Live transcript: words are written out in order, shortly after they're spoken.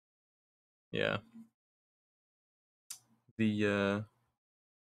Yeah. The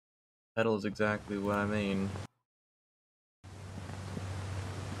pedal is exactly what I mean.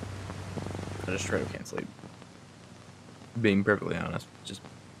 I just straight up can't sleep. Being perfectly honest, just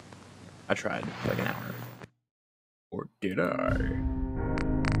I tried for like an hour. Or did I?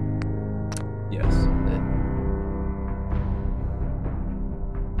 Yes.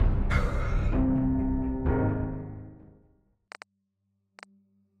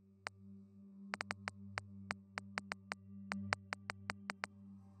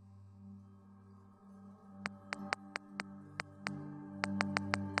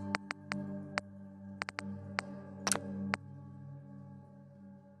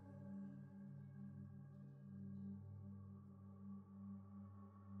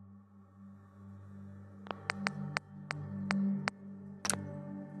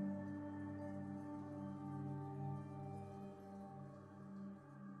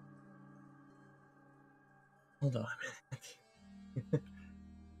 Hold on a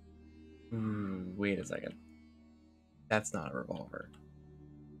minute. Wait a second. That's not a revolver.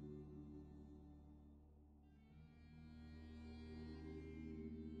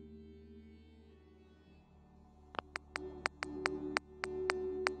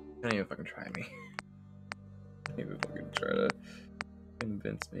 I don't even fucking try me. Don't even fucking try to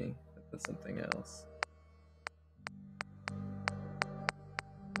convince me that that's something else.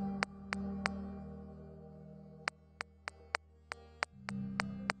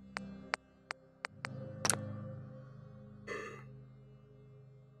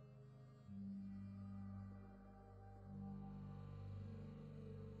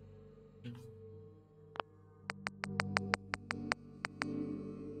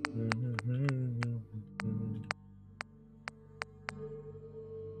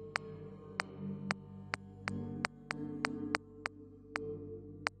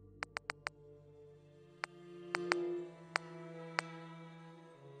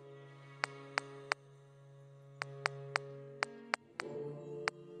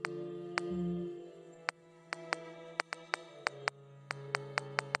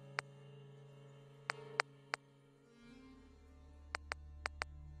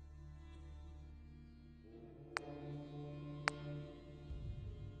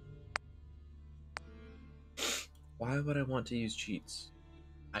 Why would I want to use cheats?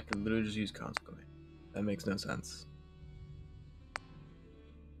 I could literally just use console command. That makes no sense.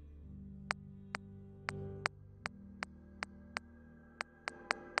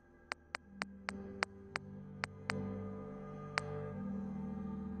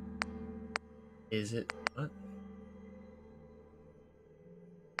 Is it what?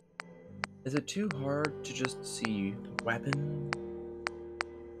 Is it too hard to just see weapon?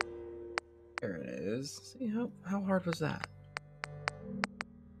 There it is. See how hard was that?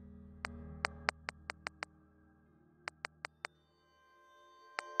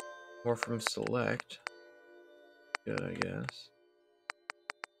 Or from select. Good, I guess.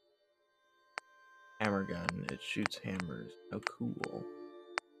 Hammer gun. It shoots hammers. How cool.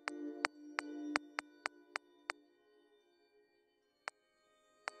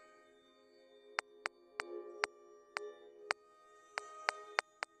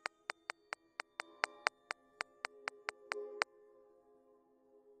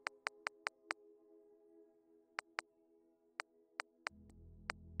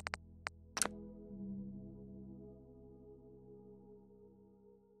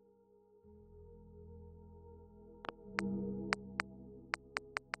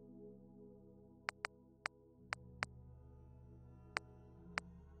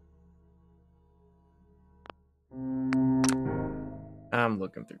 I'm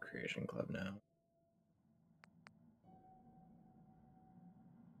looking through Creation Club now.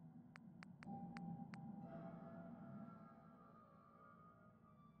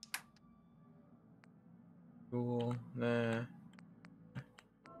 Cool. Nah.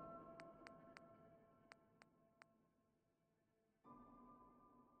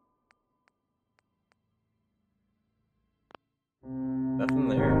 Nothing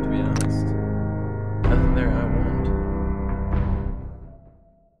there, to be honest. Nothing there I want.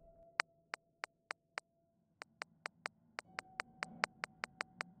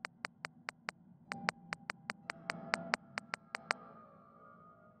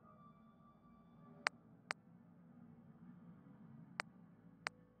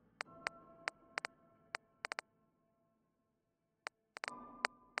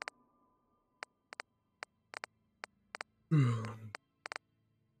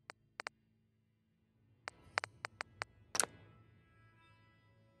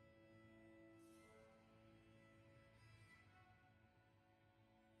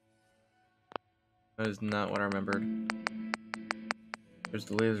 That is not what I remembered. There's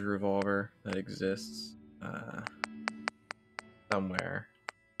the laser revolver that exists somewhere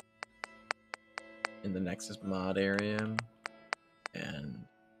in the Nexus mod area, and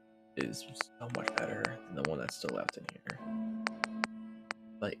is so much better than the one that's still left in here.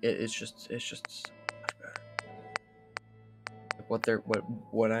 Like it's just so much better. Like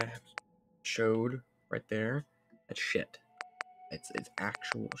what I showed right there, that's shit. It's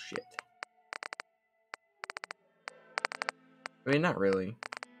actual shit. I mean, not really.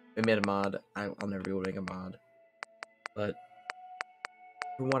 They made a mod. I'll never be able to make a mod. But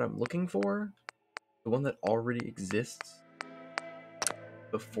for what I'm looking for, the one that already exists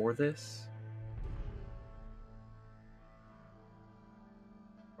before this,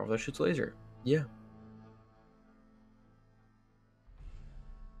 oh, that shit's laser. Yeah.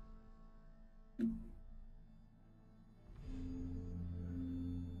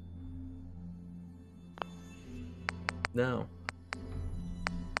 No.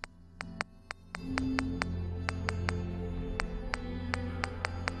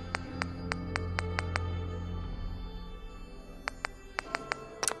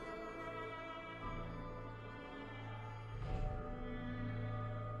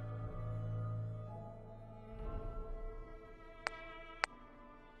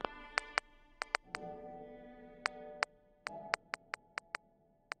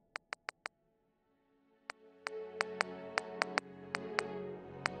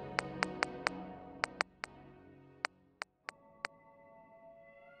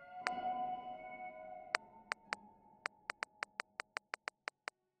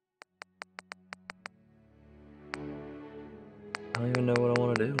 I don't even know what I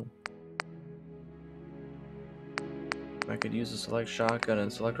want to do. I could use a select shotgun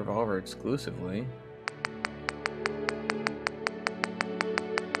and select revolver exclusively.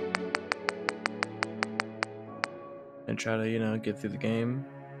 And try to, get through the game.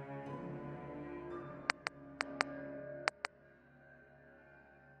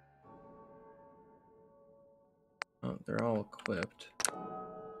 Oh, they're all equipped.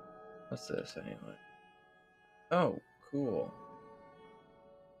 What's this anyway? Oh, cool.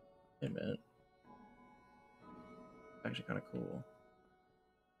 Wait a minute. Actually kind of cool.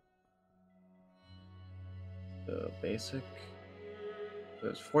 The basic.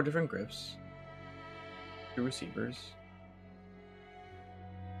 There's 4 different grips. 2 receivers.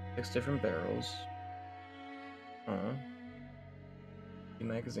 6 different barrels. 2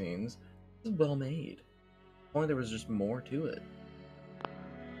 magazines. This is well made. If only there was just more to it.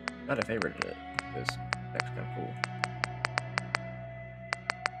 Glad I favorited it. It's actually kind of cool.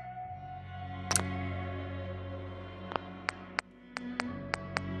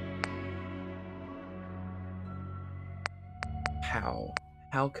 How?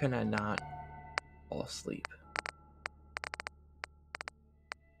 How can I not fall asleep?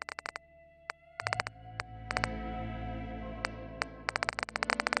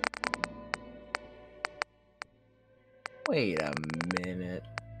 Wait a minute.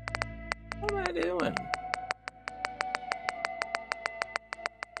 What am I doing?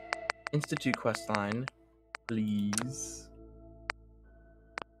 Institute questline, please.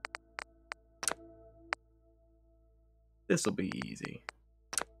 This'll be easy.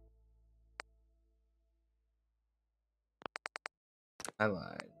 I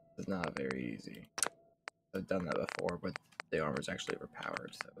lied. It's not very easy. I've done that before, but the armor's actually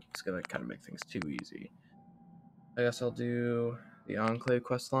overpowered, so it's gonna kind of make things too easy. I guess I'll do the Enclave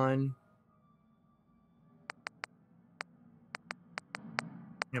questline.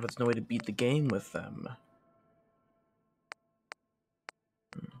 Yeah, but there's no way to beat the game with them.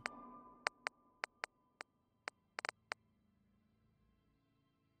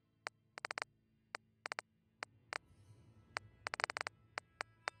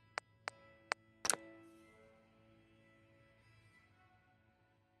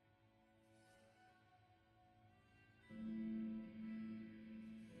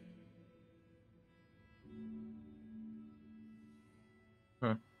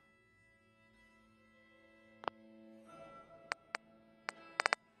 Hmm. If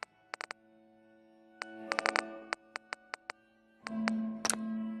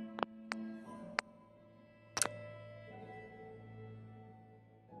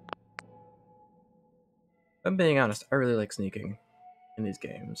I'm being honest, I really like sneaking in these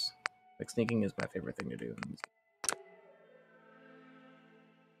games. Like, sneaking is my favorite thing to do in these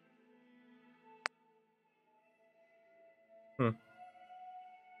games. Hmm.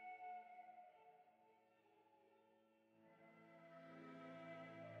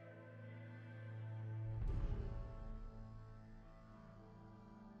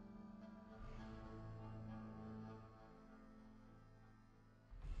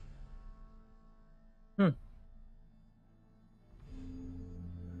 Hmm.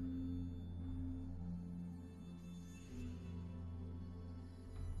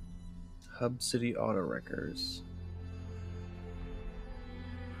 Hub City Auto Wreckers.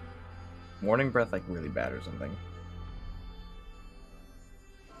 Morning breath like really bad or something.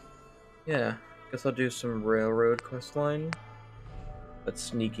 Yeah, guess I'll do some railroad questline, but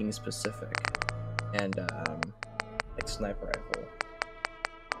sneaking specific, and like sniper rifle,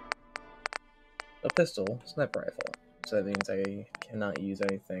 a pistol, sniper rifle. So that means I cannot use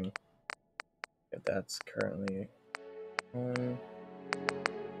anything if that's currently on.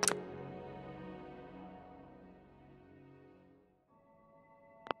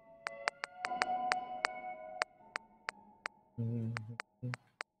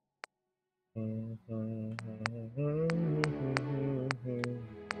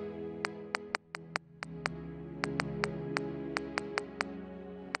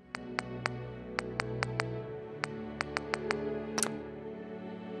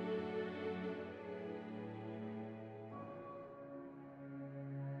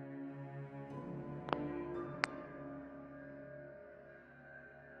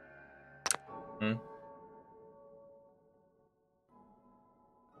 Hmm.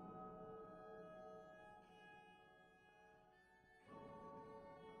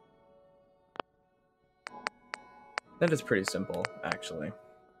 That is pretty simple, actually.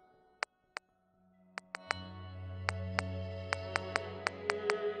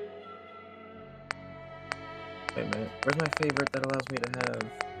 Wait a minute, where's my favorite that allows me to have?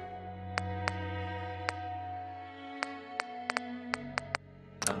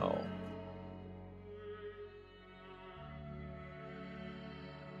 Oh.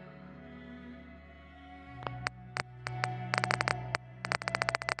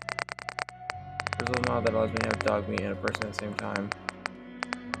 There's a mod that allows me to have dog meat and a person at the same time.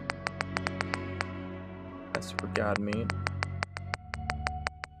 That's super god meat.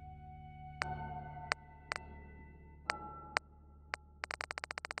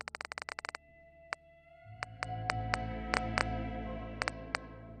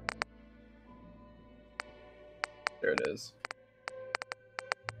 There it is.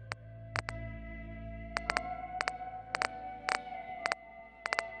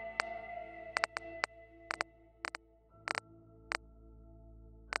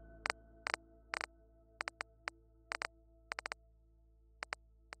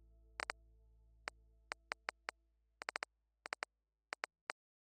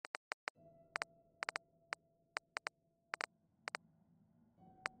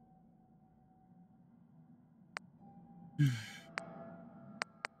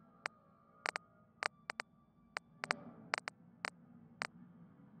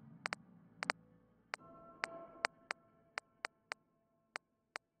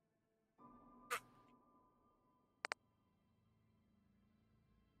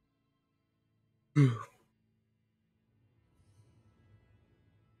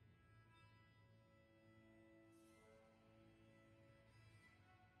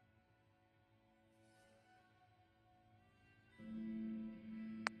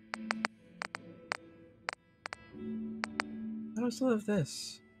 How do I still have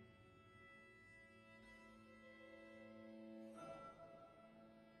this?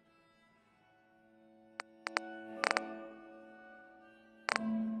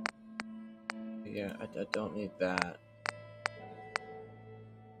 Yeah, I don't need that.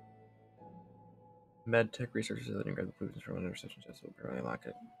 MedTech researchers that integrate the pollutants from an intersection test will apparently lock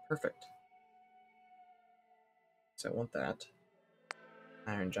it. Perfect. So I want that.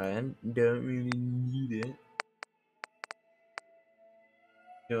 Iron Giant. Don't really need it.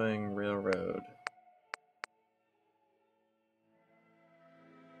 Doing railroad.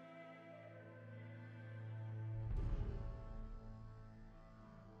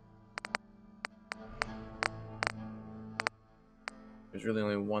 There's really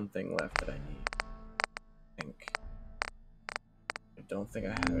only one thing left that I need. I think. I don't think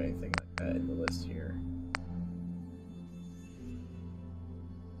I have anything like that in the list here.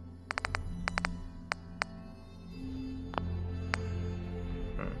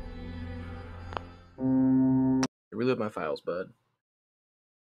 Reload my files, bud.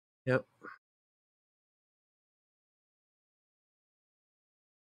 Yep.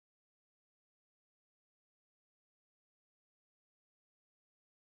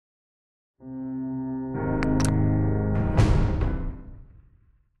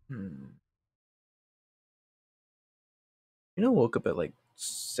 You know, woke up at like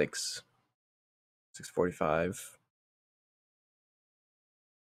 6:45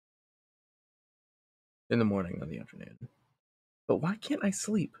 in the morning on the afternoon. But why can't I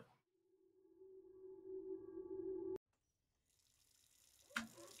sleep?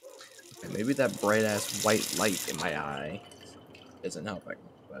 And maybe that bright ass white light in my eye isn't helping,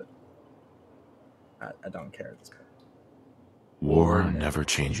 but I don't care at this point. War never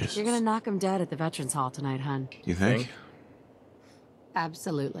changes. You're gonna knock him dead at the Veterans Hall tonight, hun. You think?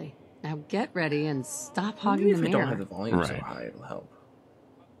 Absolutely. Now get ready and stop hogging the Maybe if I mirror. don't have the volume so Right. high, it'll help.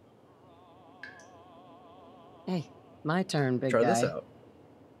 Hey, my turn, big Try guy. this out.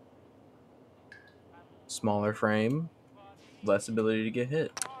 Smaller frame, less ability to get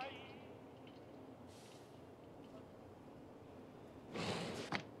hit.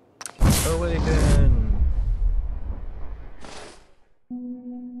 Awaken!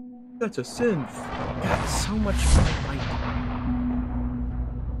 That's a synth. Got so much light.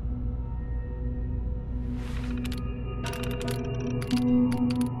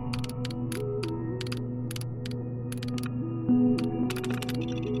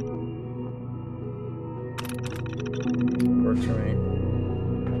 Works for me.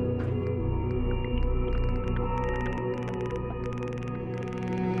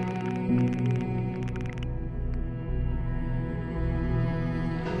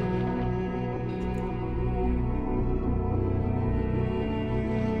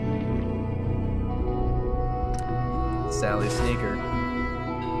 Sally Sneaker.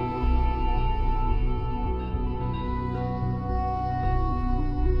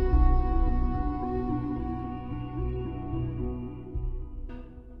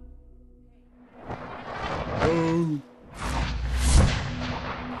 Oh.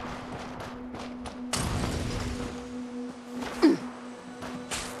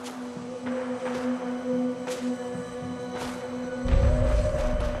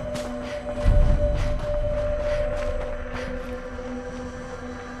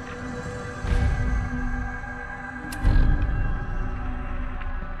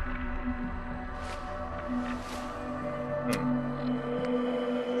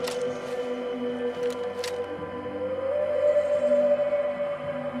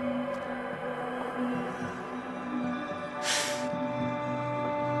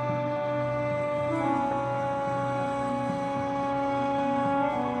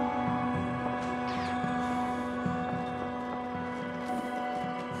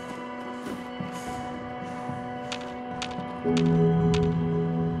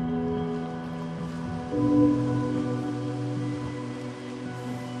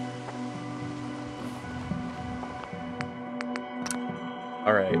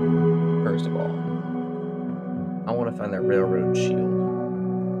 All right. First of all, I want to find that railroad shield.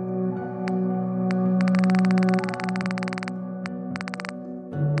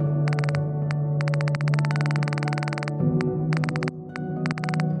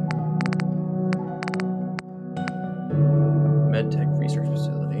 MedTech research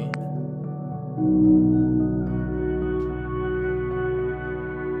facility.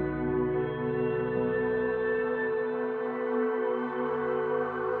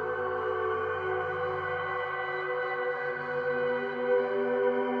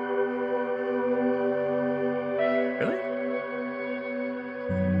 Really?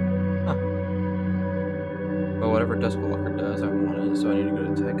 Huh. Well, whatever Dusk Walker does, I want it, so I need to go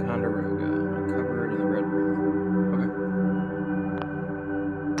to Ticonderoga. I'm covered in the red room. Okay.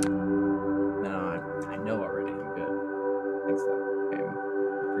 No, I know already. I'm good. Thanks, though. Okay, I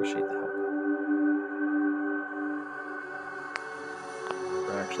appreciate the help.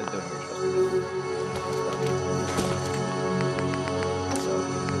 We're actually doing what we're supposed to be doing. So,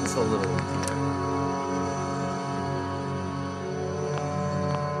 it's a little easier.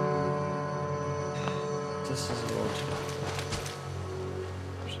 This is a little too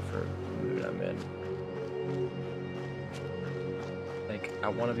especially for the mood I'm in. Like, I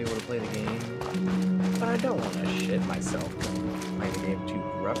want to be able to play the game, but I don't want to shit myself because playing the game too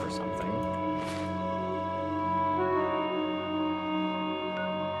rough or something. I'm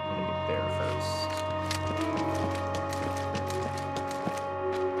gonna get there first.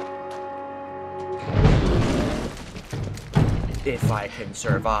 If I can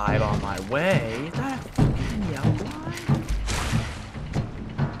survive on my way, is that a fucking yellow line?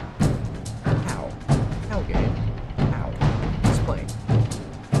 Ow. Ow, game. Ow. It's playing.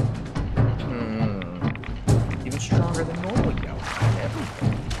 Even stronger than normal yellow line.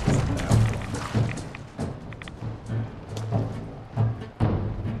 Everything is that.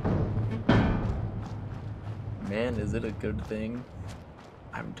 Man, is it a good thing?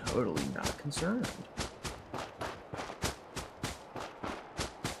 I'm totally not concerned.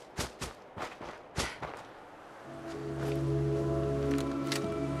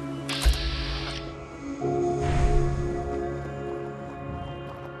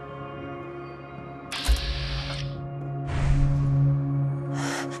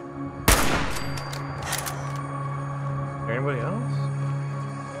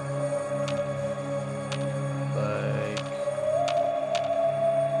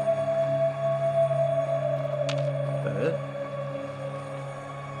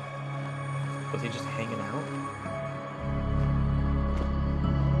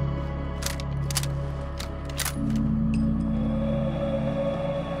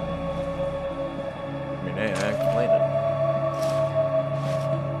 Hey, I completed.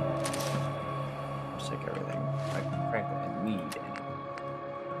 Just take everything. Frankly, I need anything.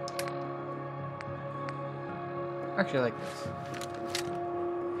 Actually, I like this.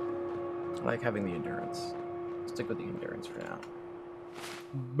 I like having the endurance. Stick with the endurance for now.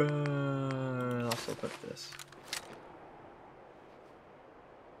 But I'll still put this.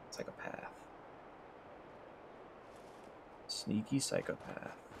 Psychopath. Sneaky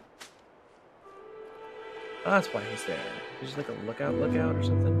psychopath. Oh, that's why he's there. He's like a lookout or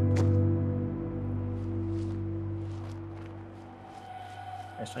something.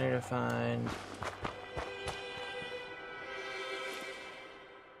 I just need to find.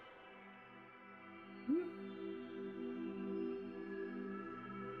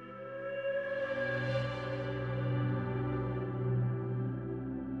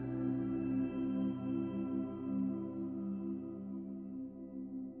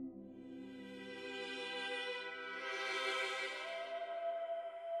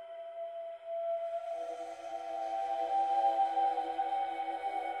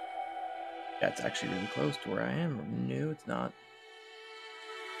 Yeah, it's actually really close to where I am. No, it's not.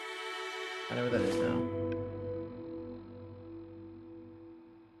 I know where that is now.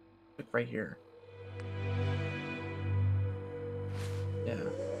 Like right here. Yeah.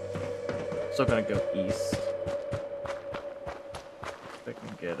 Still gonna go east. If I can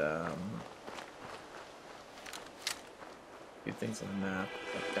get few things on the map,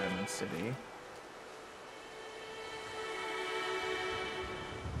 like Diamond City.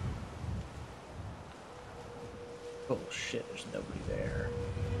 Oh shit, there's nobody there.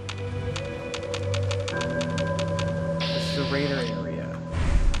 This is a raider area.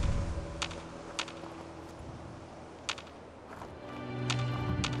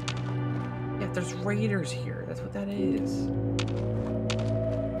 Yeah, there's raiders here. That's what that is.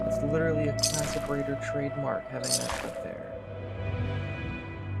 It's literally a classic raider trademark having that stuff there.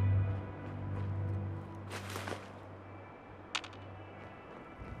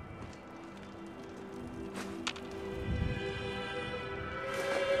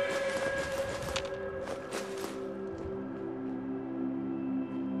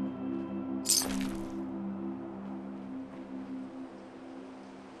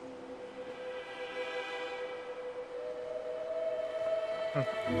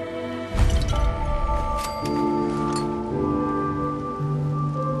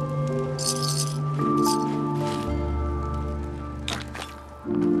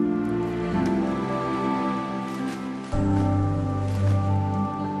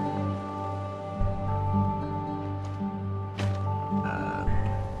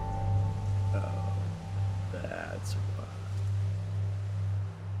 That's why.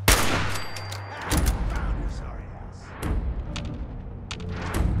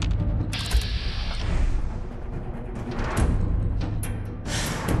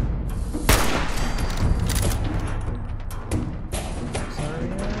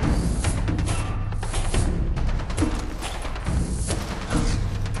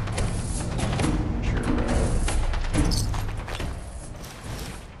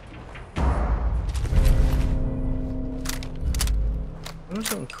 You know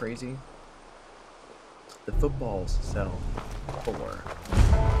something crazy? The footballs sell for a lot.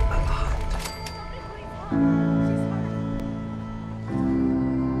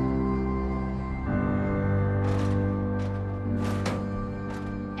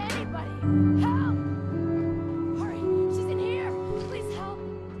 Anybody, help! Hurry, she's in here! Please help!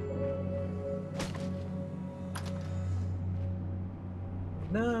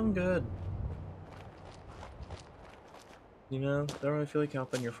 No, I'm good. You know, don't really feel like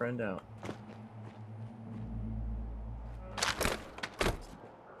helping your friend out.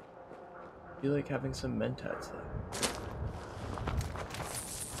 Feel like having some mentats though.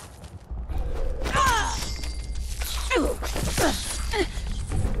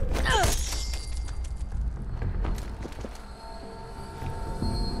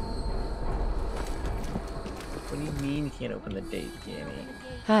 What do you mean you can't open the date, Gammy?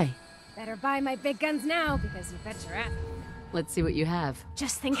 Hi. Better buy my big guns now, because you bet your ass. Let's see what you have.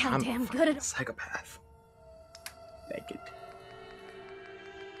 Just think how I'm damn a good it. psychopath. Naked.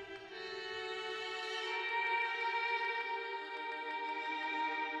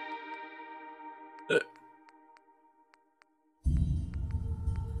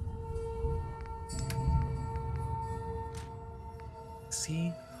 See,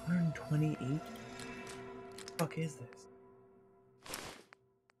 128. What the fuck is this?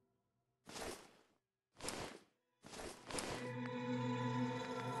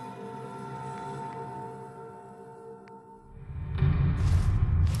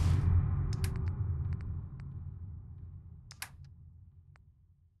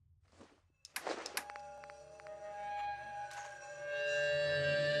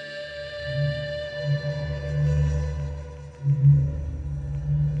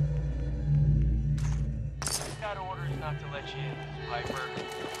 chin, Piper.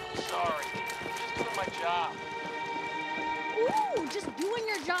 I'm sorry. I'm just doing my job. Ooh, just doing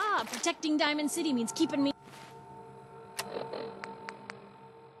your job. Protecting Diamond City means keeping me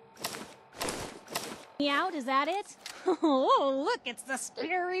out, is that it? Oh, look, it's the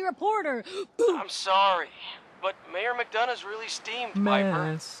scary reporter. I'm sorry, but Mayor McDonough's really steamed, Piper.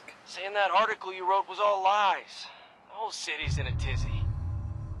 Mask. Saying that article you wrote was all lies. The whole city's in a tizzy.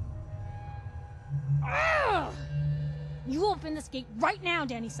 Ugh. You open this gate right now,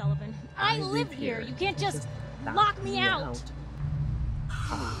 Danny Sullivan. I live here. You can't just lock me out.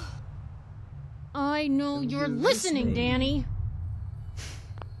 I know you're listening, Danny.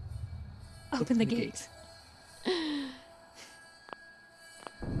 Open the gate. Hey,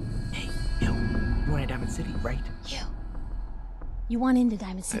 yo, you want a Diamond City, right? You want into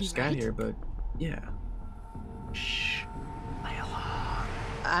Diamond I City, just right? got here, but yeah. Shh, Layla.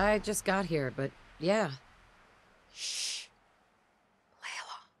 I just got here, but yeah. Shh.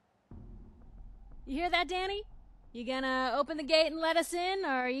 Layla. You hear that, Danny? You gonna open the gate and let us in, or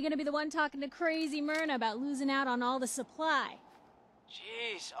are you gonna be the one talking to crazy Myrna about losing out on all the supply?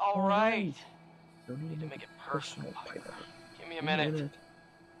 Jeez, all right. Don't need to make it personal, Piper. Give me a minute.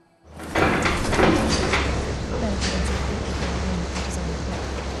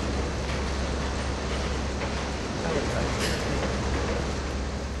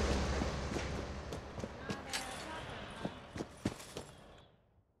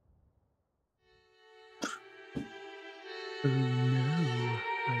 Oh no,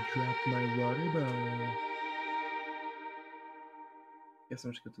 I dropped my water bottle. Guess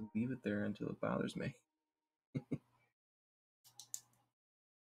I'm just going to leave it there until it bothers me.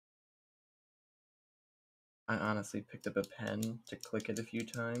 I honestly picked up a pen to click it a few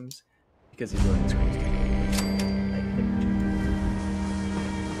times because these loading screens take I think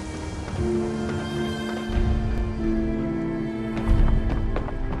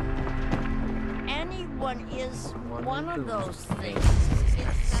Anyone is one of those things.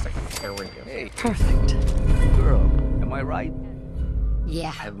 Hey, Perfect. Girl, am I right?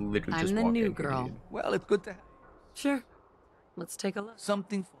 Yeah. I literally I'm just the walked new in, girl. dude. Well, it's good to have Sure. Let's take a look.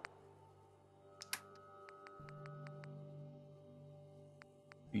 something.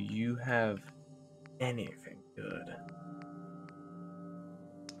 Do you have anything good?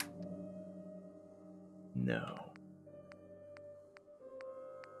 No.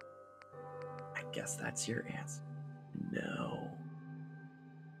 I guess that's your answer. No.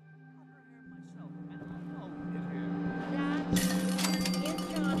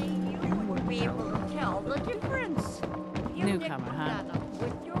 Johnny, you wouldn't be able to tell the difference. You Newcomer, nicked huh? that up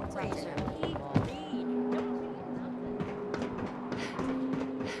with your razor. He agreed. Don't say nothing.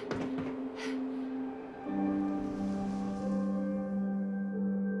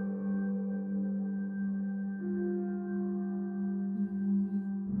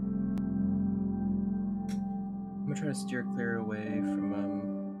 I'm gonna try to steer clear away from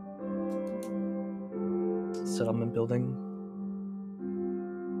settlement building.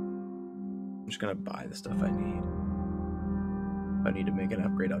 I'm just gonna buy the stuff I need. If I need to make an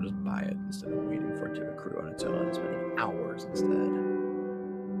upgrade, I'll just buy it instead of waiting for it to accrue on its own and spending hours instead.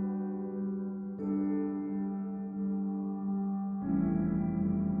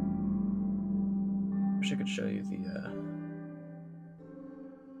 Wish I could show you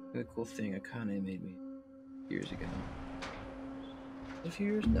the cool thing Akane made me years ago. A few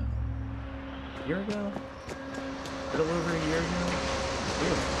years? No. A year ago? A little over a year ago?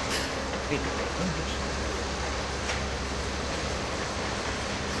 Really? Wait, oh, gosh.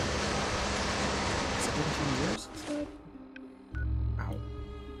 17 years since that? Wow.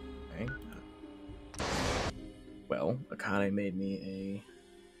 Okay. Well, Akane made me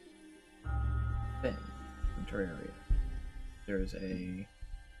a thing from Terraria. There's a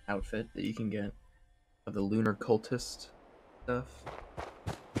outfit that you can get of the lunar cultist stuff,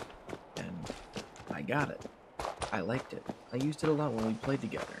 and I got it. I liked it. I used it a lot when we played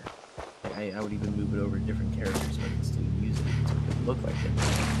together. I would even move it over to different characters so I could still use it so it could look like it.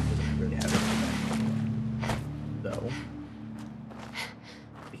 Because I really have it. So,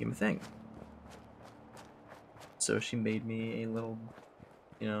 it became a thing. So she made me a little,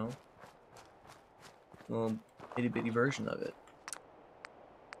 little itty bitty version of it.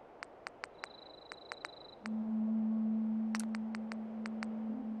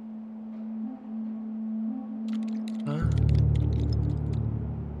 Huh?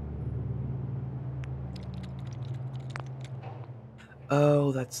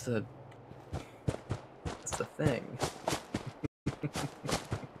 Oh, that's the thing.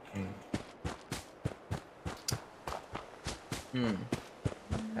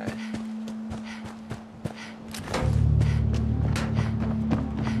 Okay.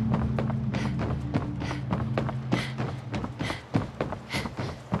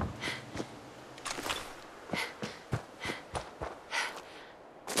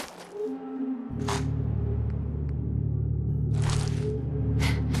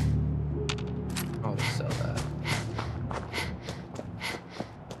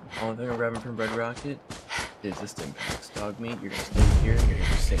 Only thing I'm grabbing from Red Rocket is the stim packs. Dog meat, you're gonna stay here and you're gonna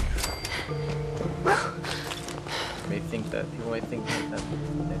be safe. People may think that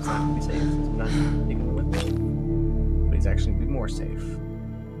it's not gonna be safe since I'm not taking him with me. But he's actually gonna be more safe.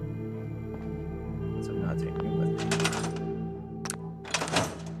 So I'm not taking him with me.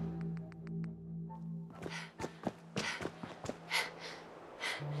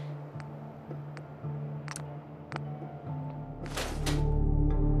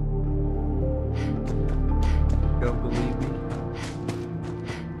 Don't believe me?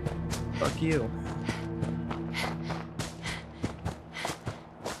 Fuck you.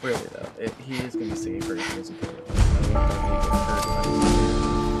 Really though, he is gonna be safer if he doesn't kill it. I don't want him to get hurt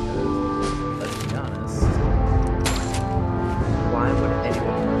because, let's be honest, why would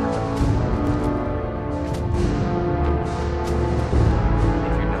anyone murder him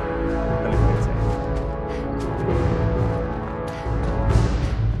if you're not gonna be safe?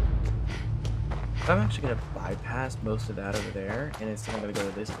 I'm actually gonna bypass most of that over there, and instead I'm gonna go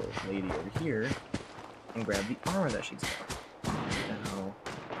to this little lady over here and grab the armor that she's got. Now,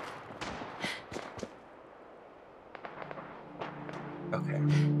 okay.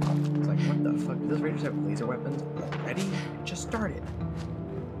 It's like, what the fuck? Do those raiders have laser weapons already? It just started.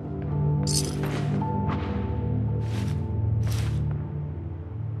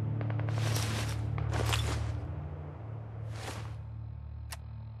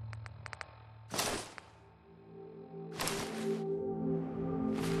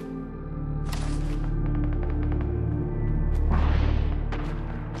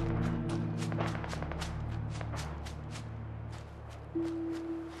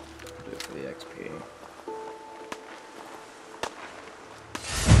 Do it for the XP.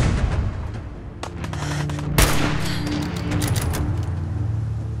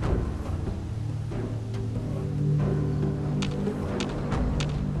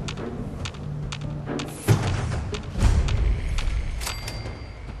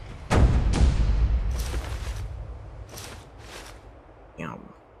 Yum.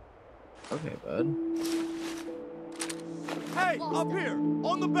 Okay, bud. Hey, up here,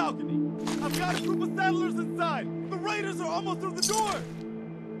 on the balcony. I've got a group of settlers inside. The raiders are almost through the door.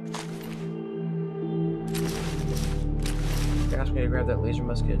 You asked me to grab that laser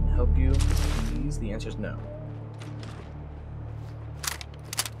musket and help you, please? The answer is no.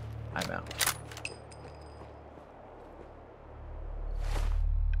 I'm out.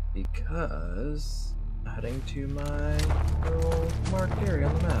 Because I'm heading to my little marked area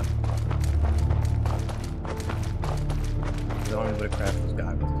on the map. The only way to craft those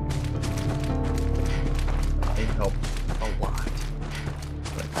goggles. They help a lot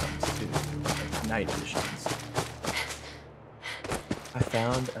when it comes to like, night visions. I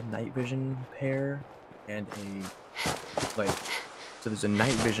found a night vision pair and so there's a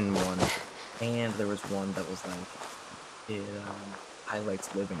night vision one, and there was one that was like it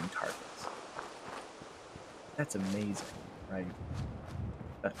highlights living targets. That's amazing, right?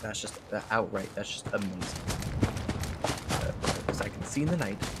 That's just outright. That's just amazing. Because I can see in the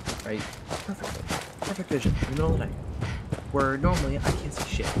night, right? Perfectly. Perfect vision in the middle of the night. Where normally I can't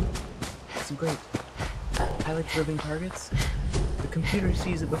see shit. It's great. Highlights living targets. The computer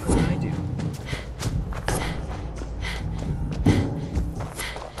sees it before I do.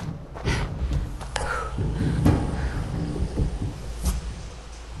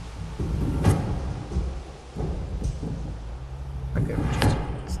 Okay,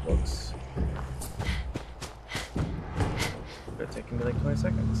 this looks. It's taking me like 20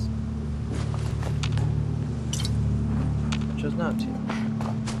 seconds. I chose not to.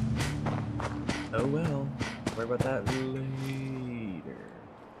 Oh well. Worry about that later.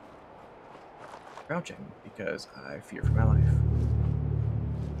 Crouching because I fear for my life.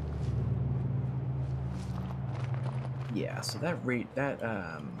 Yeah, so that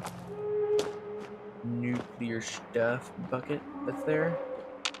nuclear stuff bucket that's there.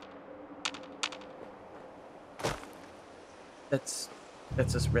 That's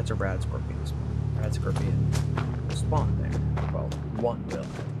a rad scorpion spawn. Rad scorpion will spawn there. Well, one will at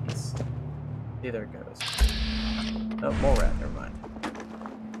least. See, there it goes. Oh, more rat, never mind.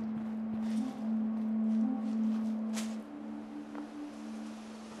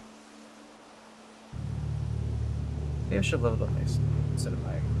 Maybe I should level up my instead of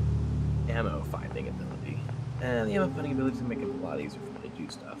my ammo finding ability. And the ammo finding ability is make it a lot easier for me to do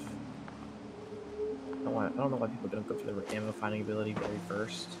stuff. I don't know why people don't go for the ammo finding ability very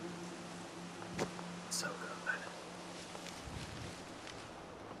first. It's so good.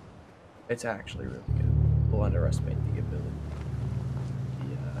 It's actually really good. We'll underestimate the ability,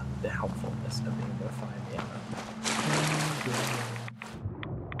 the helpfulness of being able to find ammo.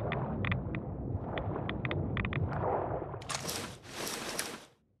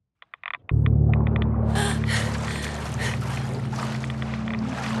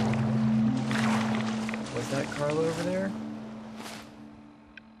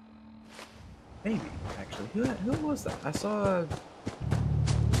 Maybe, actually. Who was that? I saw...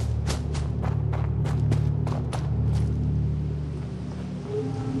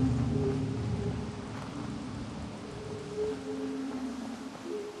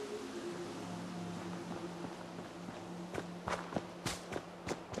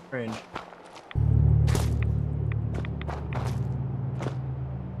 Strange.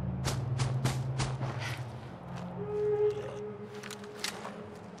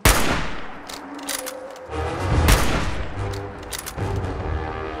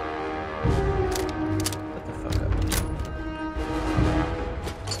 Shut the fuck up.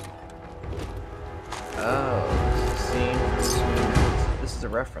 Oh, this is a scene from Smooth. This is a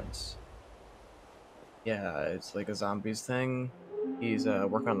reference. Yeah, it's like a zombies thing. He's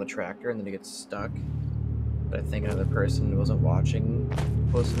working on the tractor and then he gets stuck. But I think another person wasn't watching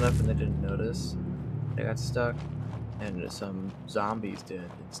close enough and they didn't notice. They got stuck. And some zombies did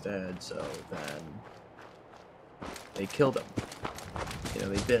instead, so then they killed him. You know,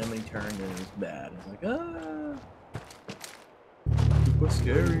 they bit him and he turned and it was bad. It's like, ah! Super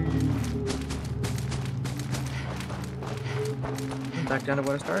scary. And back down to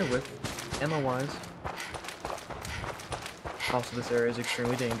what I started with, ammo-wise. Also, this area is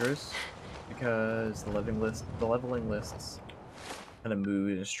extremely dangerous because the leveling lists kind of move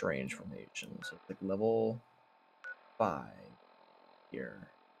in a strange formation. So it's like level 5 here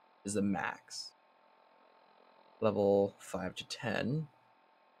is the max. Level 5 to 10,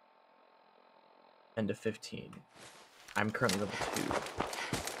 10 to 15. I'm currently level 2.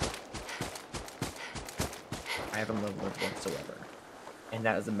 I haven't leveled up whatsoever. And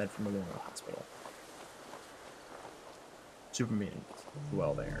that is a med from Memorial Hospital. Super mutants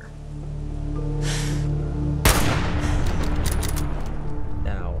dwell there.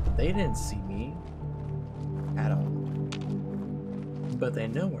 Now, they didn't see me at all. But they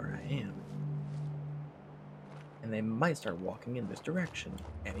know where I am. And they might start walking in this direction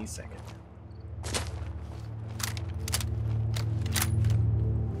any second.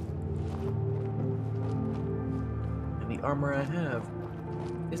 And the armor I have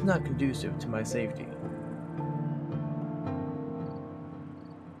is not conducive to my safety.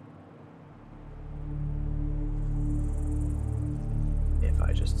 If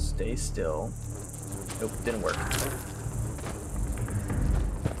I just stay still... Nope, didn't work.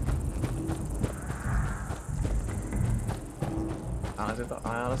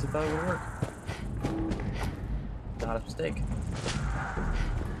 I honestly thought it would work. Not a mistake.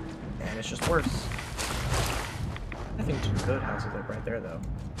 And it's just worse. I think two good houses are right there, though.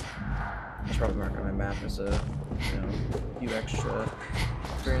 I should probably mark on my map as a, few extra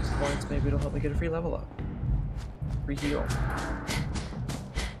experience points. Maybe it'll help me get a free level up. Free heal.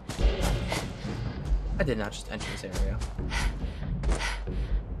 I did not just enter this area.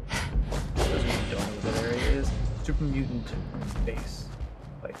 For those of you who don't know what that area is, Super Mutant Base.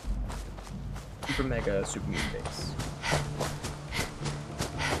 Like, Super Mega Super Mutant Base.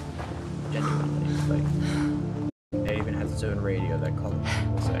 Genuinely, like, it even has its own radio that calls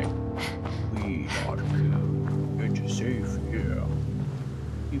people saying, "We are here, get you safe here.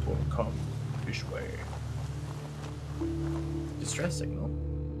 People come this way." Distress signal.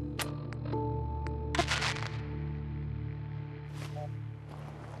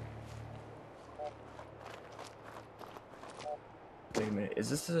 Wait a minute, is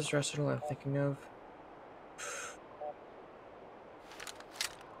this the distress signal I'm thinking of?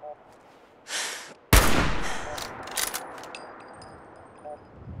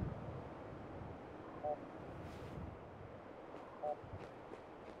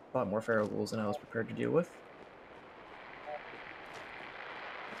 A lot more feral ghouls than I was prepared to deal with.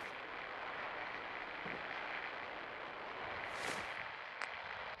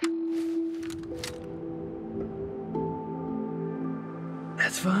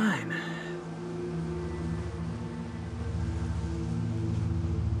 That's fine.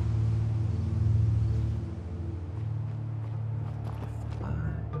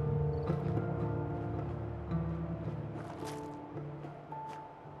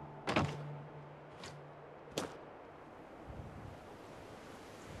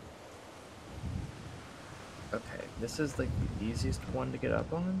 Okay, this is like the easiest one to get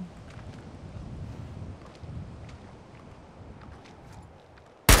up on.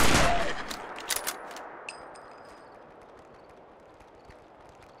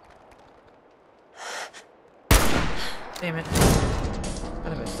 Damn it. How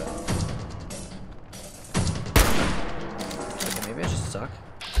did I mess up? Okay, maybe I just suck.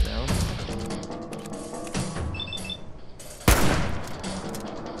 No?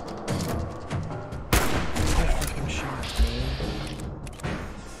 You fucking shot me.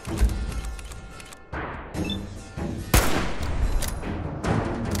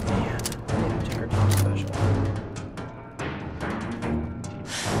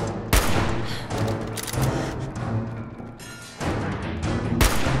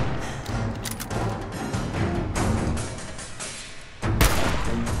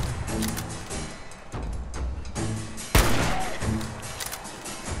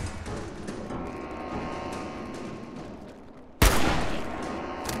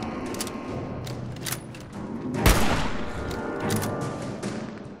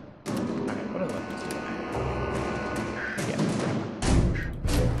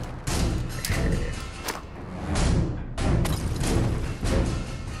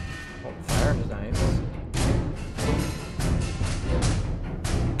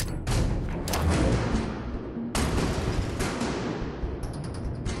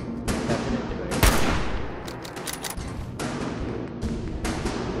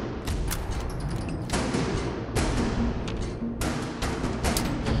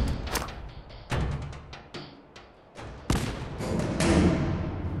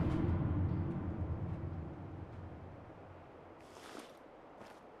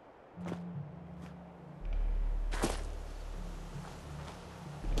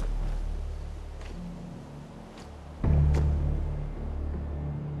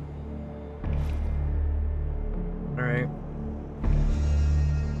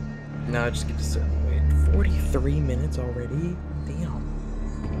 Now I just get to sit and wait. 43 minutes already?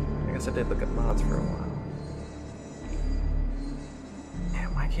 Damn. I guess I did look at mods for a while.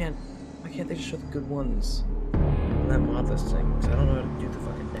 Man, why can't they just show the good ones on that mod listing? Because I don't know how to do the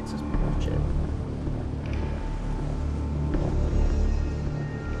fucking Nexus shit.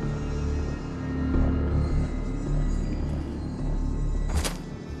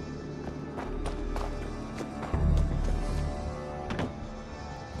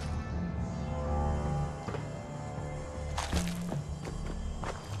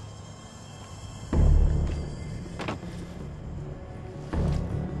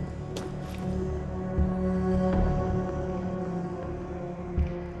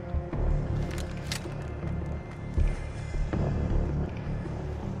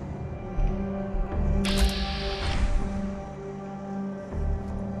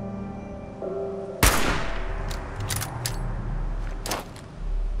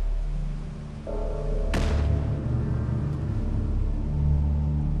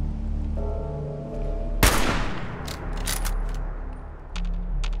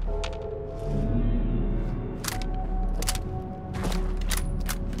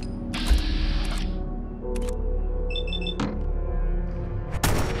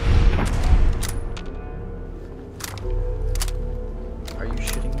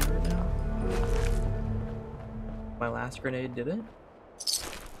 My last grenade did it?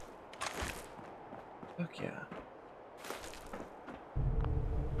 Fuck yeah.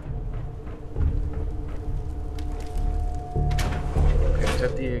 Okay, it's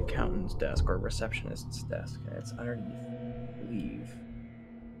at the accountant's desk or receptionist's desk. It's underneath, I believe.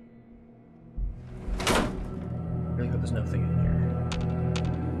 I really hope there's nothing in here.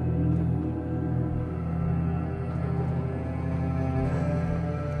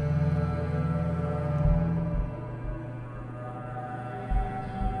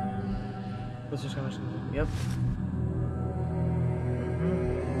 What's this coming? Yep.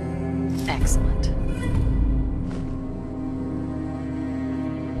 Excellent.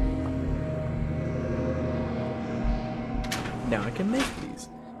 Now I can make these.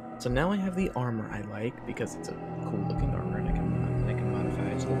 So now I have the armor I like because it's a cool looking armor and I can modify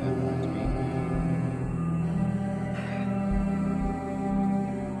it to the way I want it to be.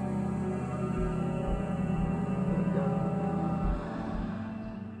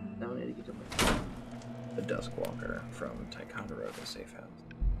 Now I need to get to the Duskwalker from Ticonderoga Safe House.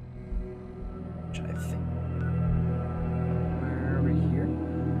 Which I think over here.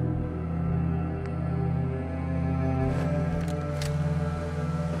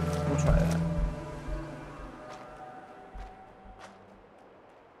 We'll try that.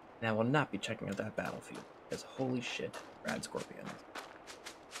 And I will not be checking out that battlefield, because holy shit, rad scorpions.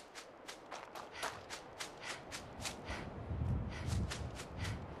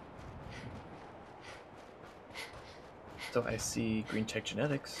 So I see Green Tech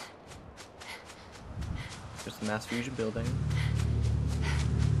Genetics. There's the Mass Fusion building.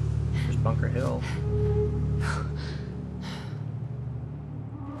 There's Bunker Hill.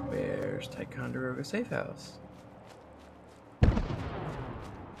 Where's Ticonderoga Safe House?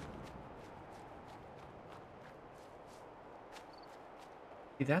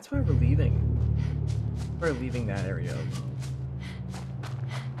 See, that's why we're leaving. We're leaving that area alone.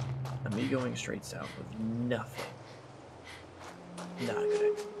 And me going straight south with nothing. Not a good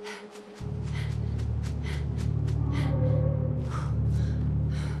idea.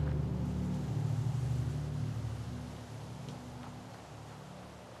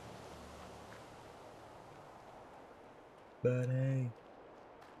 But hey,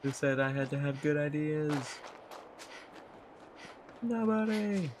 who said I had to have good ideas?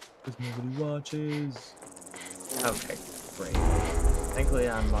 Nobody, because nobody watches. Okay, great. Thankfully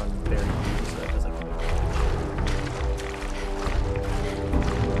I'm on very easy, so that doesn't really matter.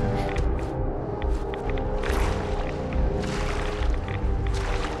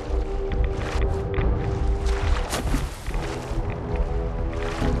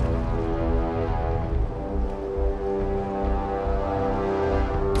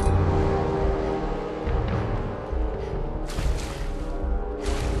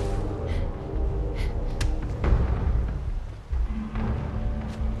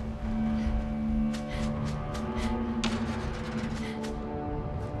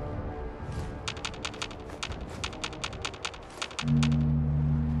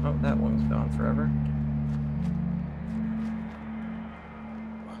 Oh, that one's gone forever.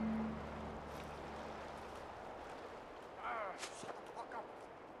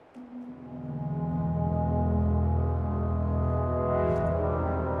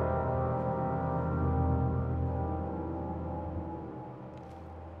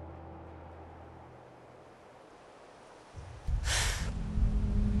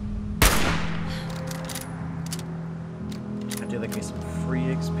 me some free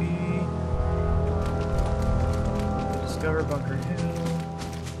XP. Discover Bunker Hill.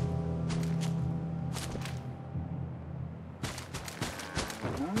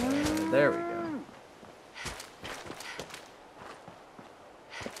 There we go.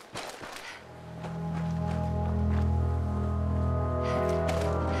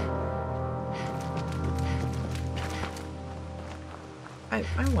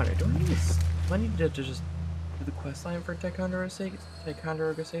 I wonder, do I need to just do the quest line for Ticonderoga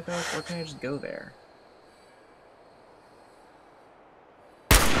Safe House, or can I just go there?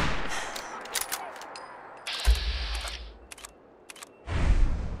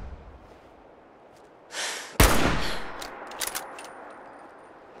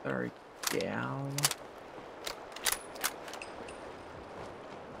 Sorry, gal.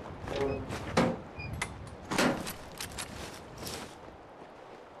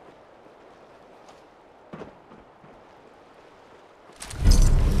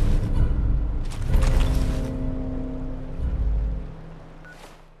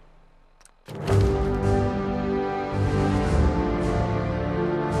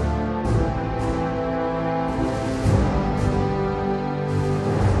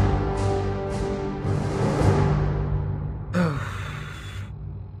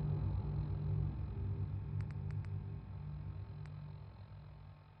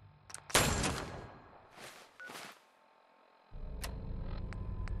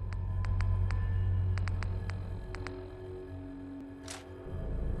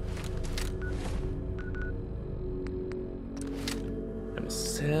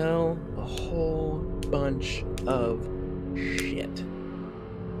 Sell a whole bunch of shit.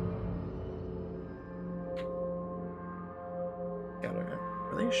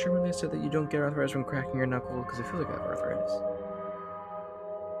 Are they sure when they said that you don't get arthritis from cracking your knuckle? Because I feel like I have arthritis. Is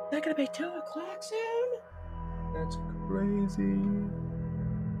that gonna be 2 o'clock soon? That's crazy.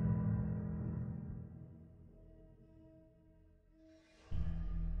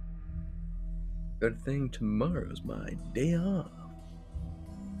 Good thing tomorrow's my day off.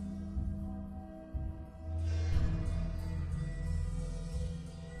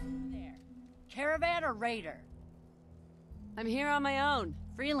 There. Caravan or raider? I'm here on my own.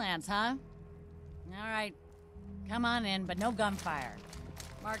 Freelance, huh? All right. Come on in, but no gunfire.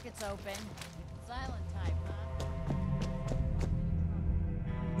 Market's open. Silent type, huh?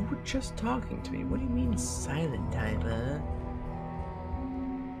 You were just talking to me. What do you mean silent type, huh?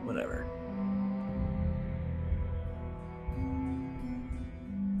 Whatever.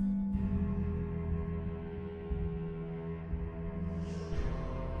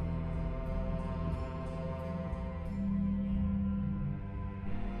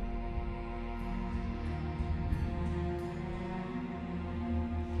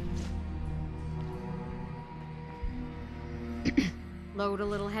 Load a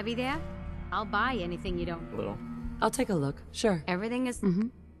little heavy there? I'll buy anything you don't. A little. I'll take a look. Sure. Everything is... Mm-hmm.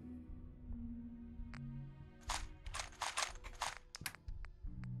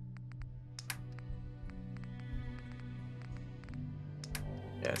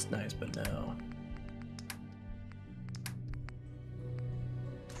 Yeah, it's nice, but no.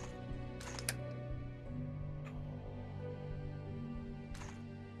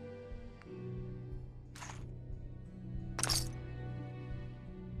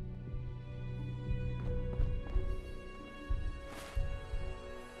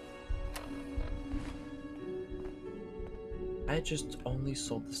 I just only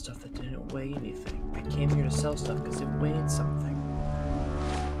sold the stuff that didn't weigh anything. I came here to sell stuff because it weighed something.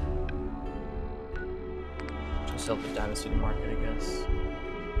 Just sell the Dynasty Market, I guess.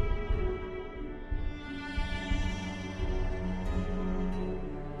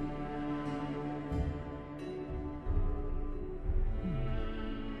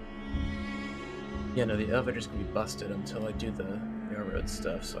 Yeah, no, the elevator's gonna be busted until I do the railroad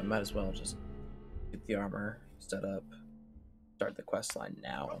stuff, so I might as well just get the armor set up. Start the quest line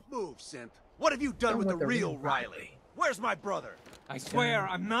now. Don't move, synth. What have you done with the real Riley? Where's my brother? I swear,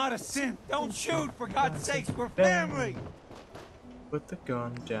 I'm not a synth. Don't shoot, for God's sakes, we're family. Put the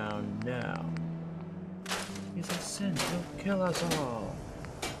gun down now. He's a synth. He'll kill us all.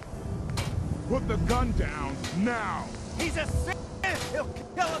 Put the gun down now. He's a synth. He'll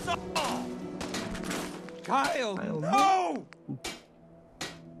kill us all. Kyle, Kyle, no!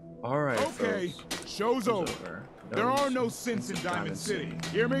 All right, Okay, folks. show's over. No There are no synths synths in Diamond City.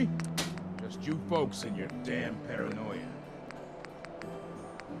 Hear me? Just you folks and your damn paranoia.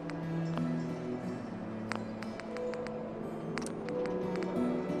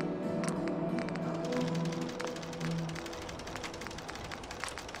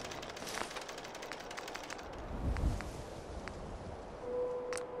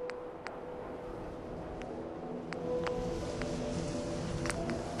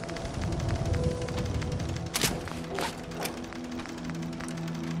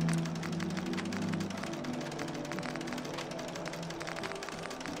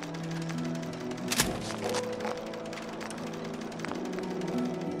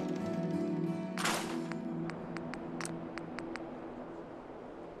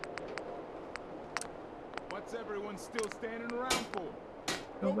 everyone's still standing around for?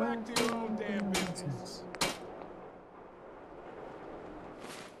 Go back to your own damn business.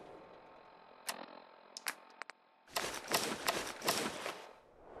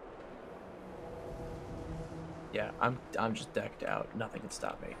 Yeah, I'm just decked out. Nothing can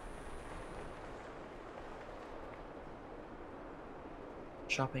stop me.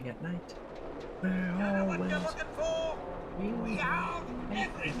 Shopping at night. We're always we have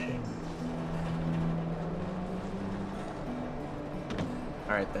everything.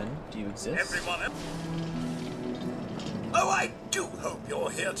 Alright then, do you exist? Everyone. Oh, I do hope you're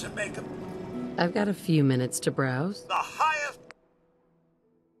here to make I've got a few minutes to browse. the highest.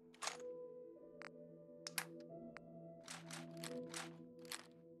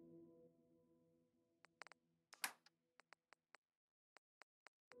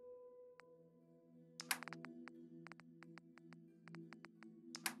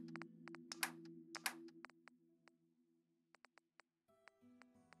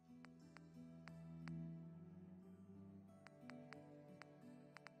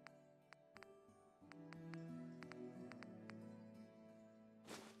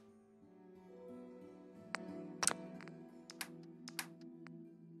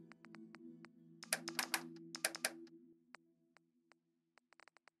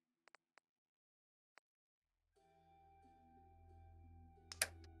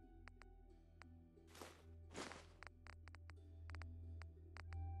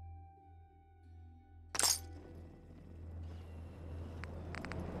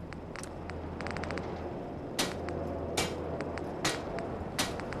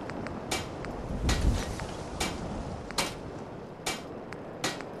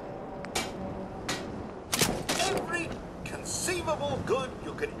 Every conceivable good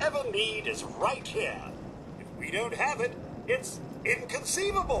you could ever need is right here. If we don't have it, it's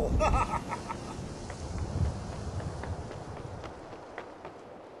inconceivable.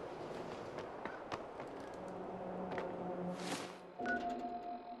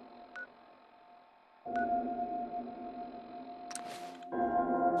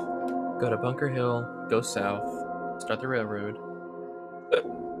 Go to Bunker Hill, go south, start the railroad.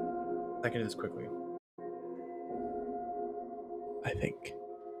 I can do this quickly. I think.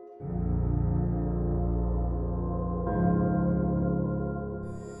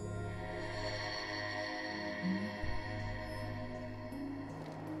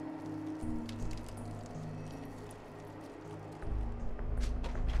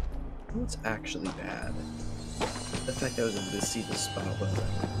 What's actually bad? The fact that I was in this seat spot well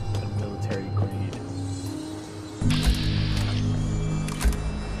a military grade.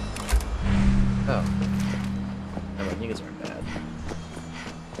 Oh. No, you guys aren't bad.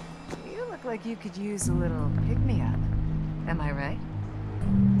 You look like you could use a little pick-me-up. Am I right?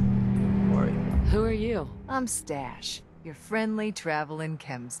 Who are you? Who are you? I'm Stash, your friendly traveling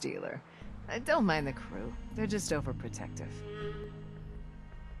chems dealer. I don't mind the crew. They're just overprotective.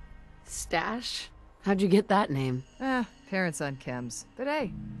 Stash? How'd you get that name? Parents on chems. But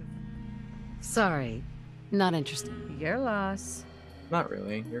hey, Sorry, not interested. your loss. Not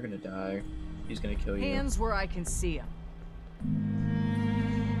really. You're gonna die. He's gonna kill you. Hands where I can see them.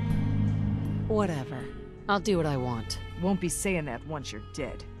 Whatever. I'll do what I want. Won't be saying that once you're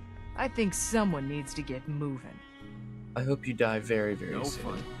dead. I think someone needs to get moving. I hope you die very, very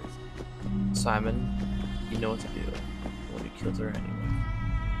soon. Simon, you know what to do. Well, you killed her anyway.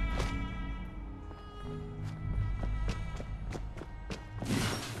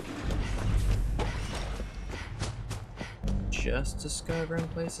 Just discovering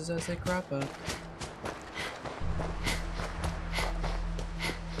places as they crop up.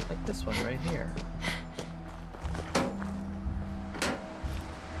 Like this one right here.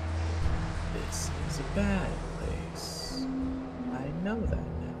 This is a bad place. I know that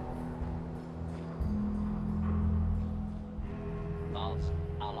now. False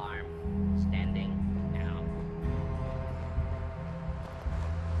alarm. Standing now.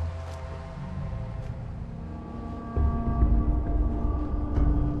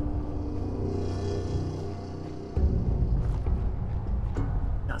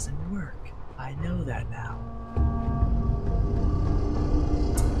 Doesn't work. I know that now.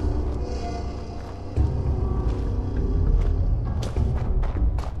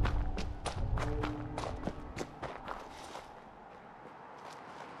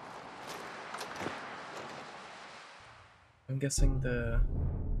 I'm guessing the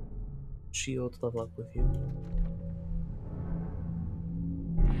shield level up with you.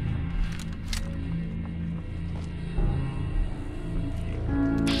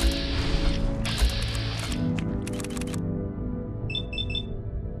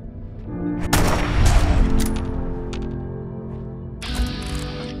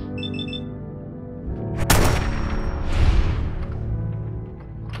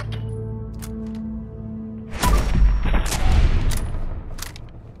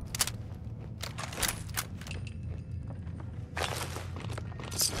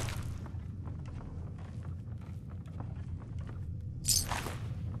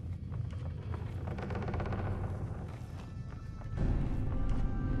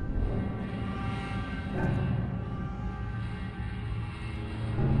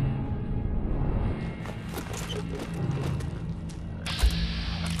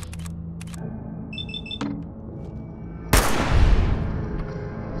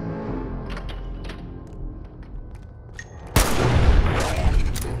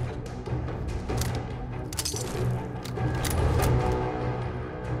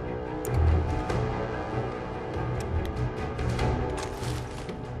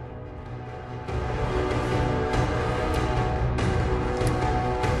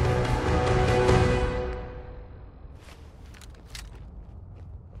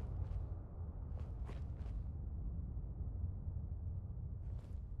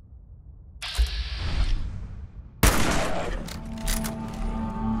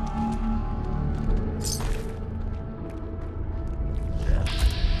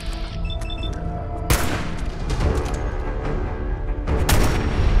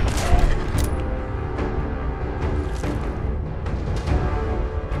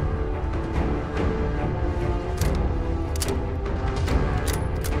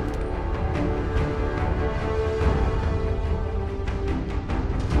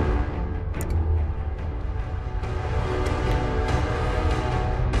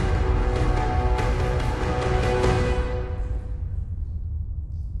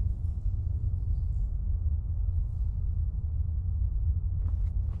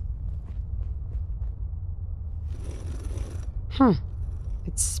 Huh.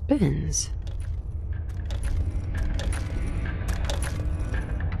 It spins.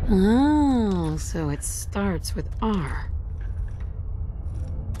 Oh, so it starts with R.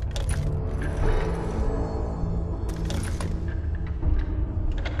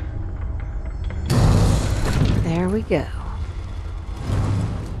 There we go.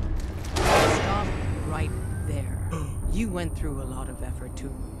 Stop right there. You went through a lot of effort to...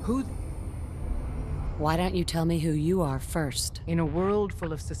 Who... Why don't you tell me who you are first? In a world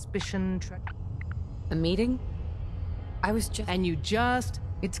full of suspicion... A meeting? I was just... And you just...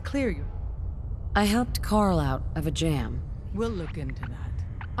 It's clear you... I helped Carl out of a jam. We'll look into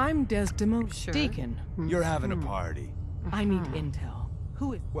that. I'm Desdemona Deacon. You're having a party. I need intel.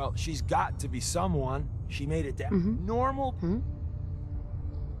 Who is... Well, she's got to be someone. She made it down. Normal?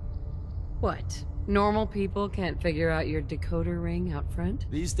 What? Normal people can't figure out your decoder ring out front?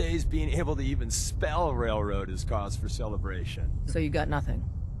 These days, being able to even spell railroad is cause for celebration. So you got nothing.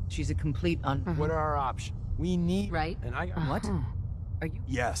 She's a complete What are our options? We need... Right. And I got... What? Are you...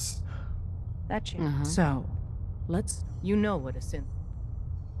 Yes. That changed. So, let's... You know what a synth...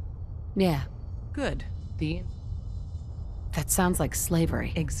 Yeah. Good. That sounds like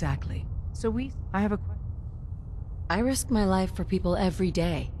slavery. Exactly. So I have a question. I risk my life for people every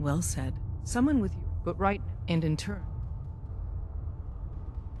day. Well said. Someone with you, but right... And in turn...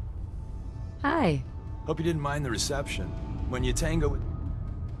 Hi. Hope you didn't mind the reception. When you tango with...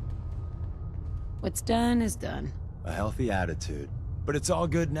 What's done is done. A healthy attitude. But it's all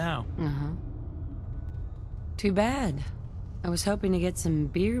good now. Too bad. I was hoping to get some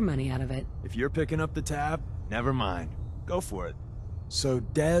beer money out of it. If you're picking up the tab, never mind. Go for it. So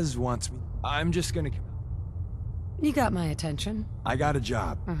Dez wants me... I'm just gonna... You got my attention. I got a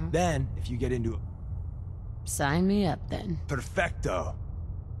job. Then, if you get into it... Sign me up, then. Perfecto.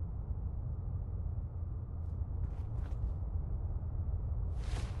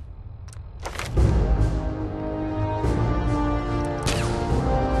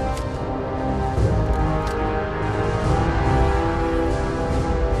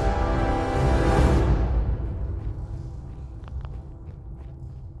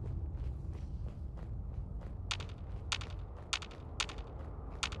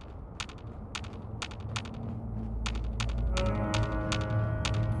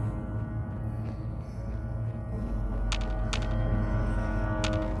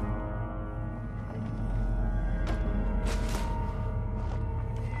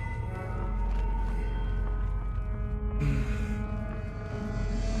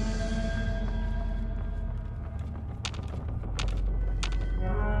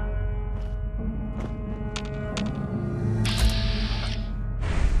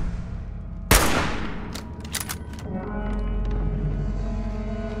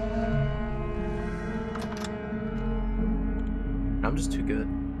 I'm just too good.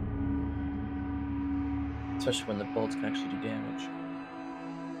 Especially when the bullets can actually do damage.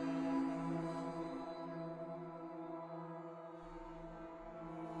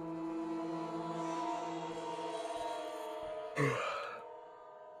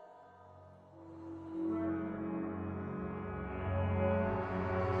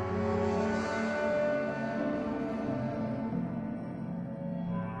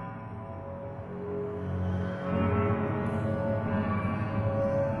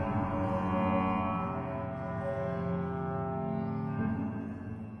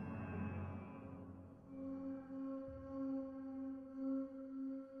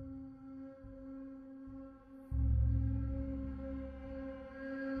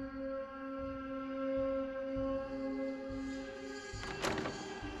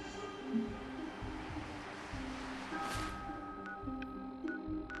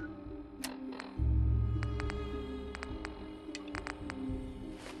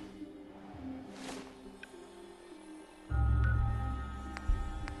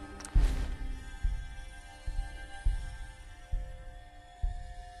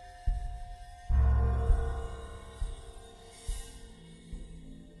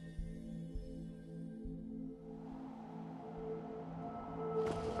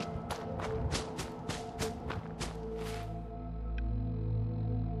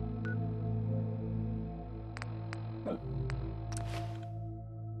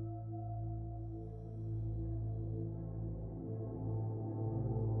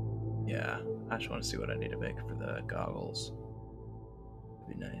 Yeah, I just want to see what I need to make for the goggles.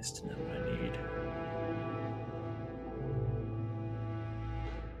 It'd be nice to know what I need.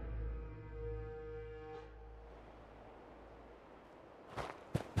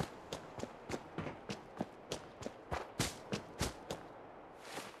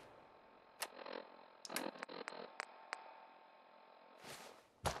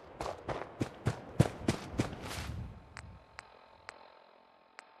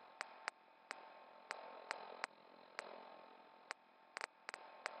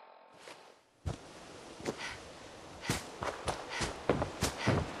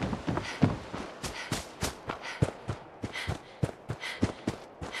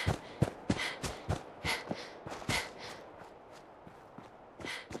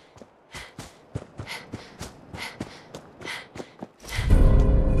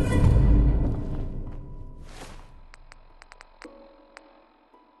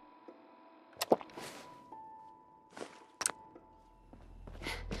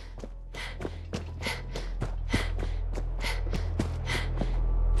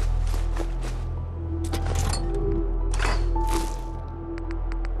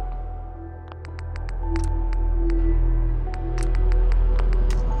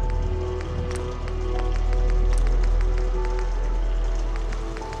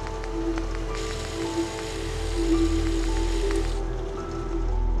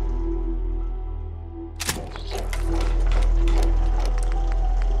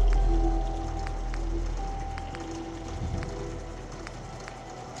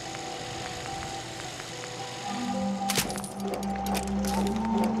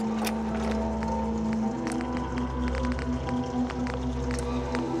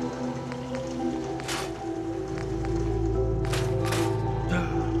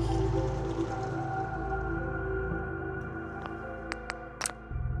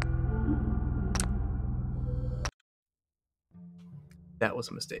 That was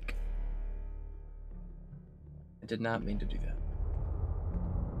a mistake. I did not mean to do that.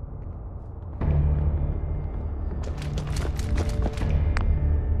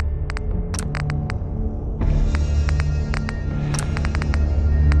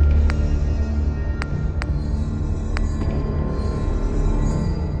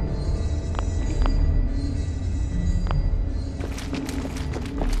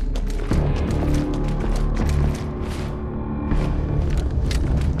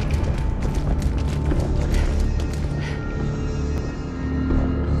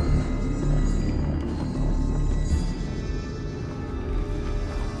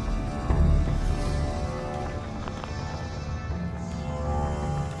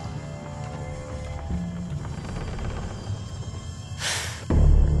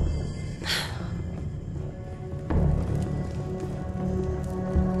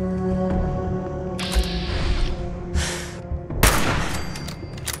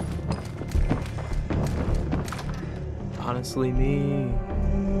 Honestly, me.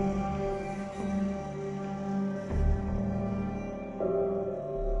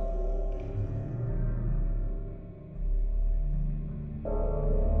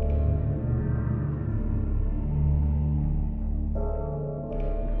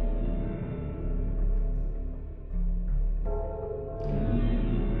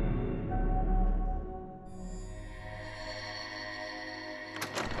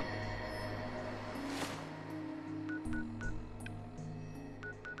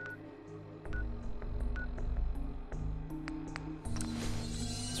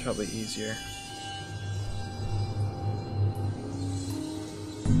 It's probably easier.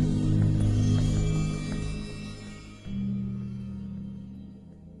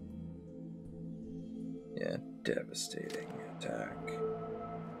 Yeah, devastating attack.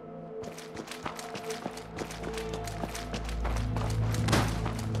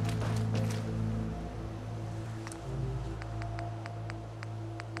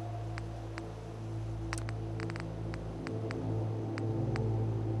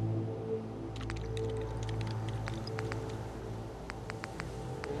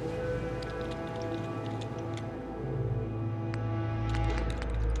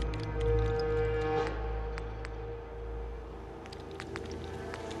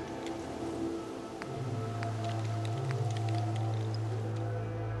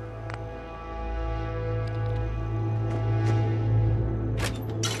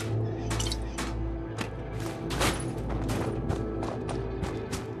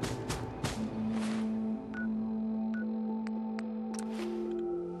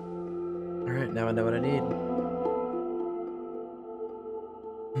 Alright, now I know what I need.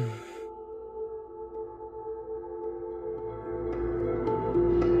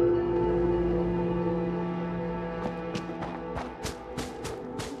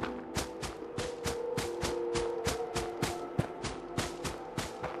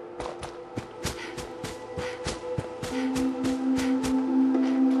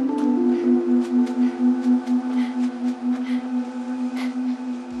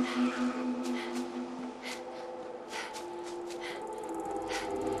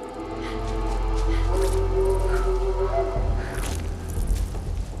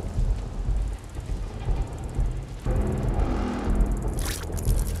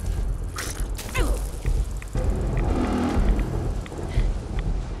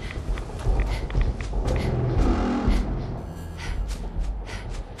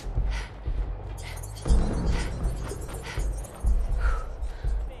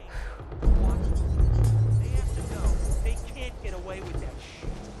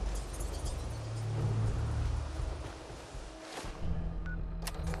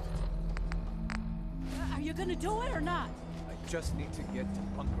 You gonna do it or not? I just need to get to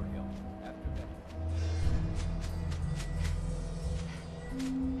Bunker Hill. After that.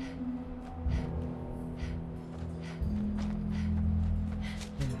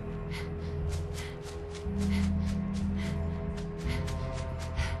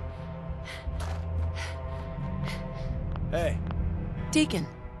 Hey. Deacon,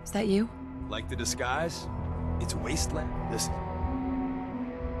 is that you? Like the disguise? It's wasteland. Listen.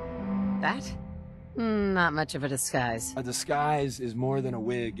 That? Not much of a disguise. A disguise is more than a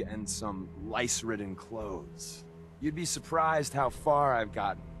wig and some lice-ridden clothes. You'd be surprised how far I've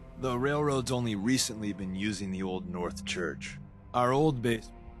gotten. The railroad's only recently been using the old North Church. Our old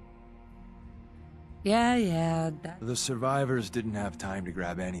base... Yeah, that... The survivors didn't have time to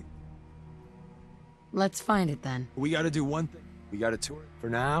grab anything. Let's find it then. We gotta do one thing. We gotta tour it. For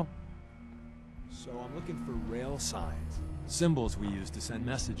now. So I'm looking for rail signs. Symbols we use to send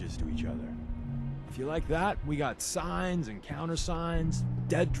messages to each other. If you like that, we got signs and countersigns,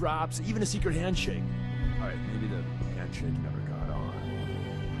 dead drops, even a secret handshake. Alright, maybe the handshake never got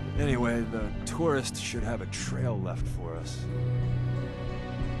on. Anyway, the tourist should have a trail left for us.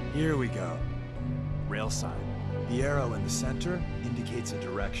 Here we go. Rail sign. The arrow in the center indicates a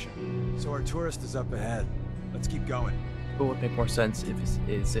direction. So our tourist is up ahead. Let's keep going. What would make more sense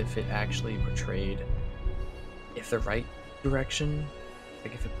if it actually portrayed if the right direction,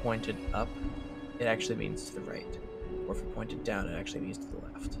 like if it pointed up, it actually means to the right. Or if it pointed down, it actually means to the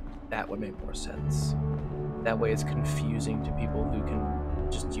left. That would make more sense. That way it's confusing to people who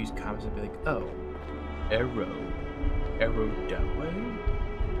can just use comments and be like, oh, arrow that way?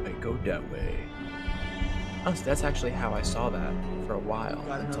 I go that way. Honestly, that's actually how I saw that for a while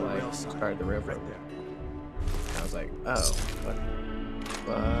until I started the railroad. Right there. I was like, oh,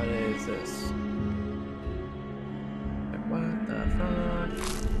 what is this? Like, what the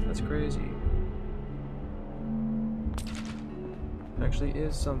fuck? That's crazy. It actually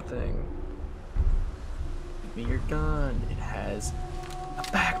is something. Give me your gun. It has a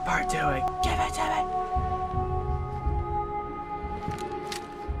back part to it. Give it to me.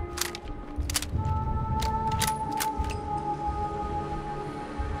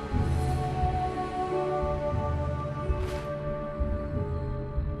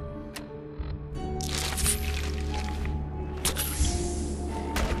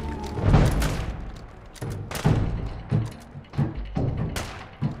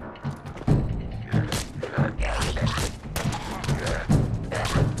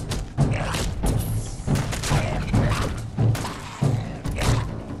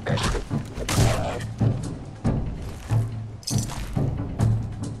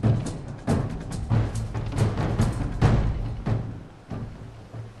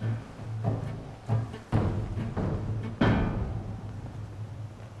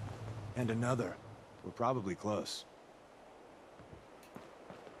 And another. We're probably close.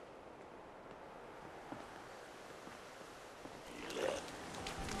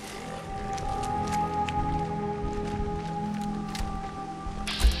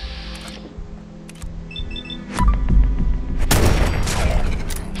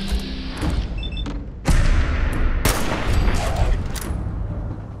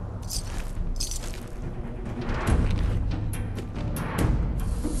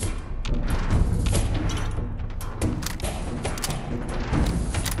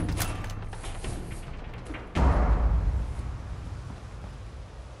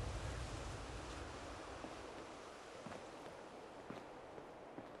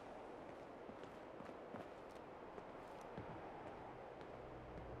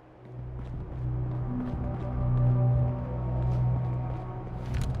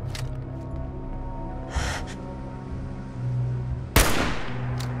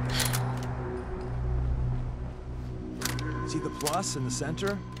 See the plus in the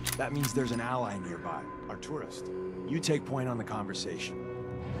center? That means there's an ally nearby, our tourist. You take point on the conversation.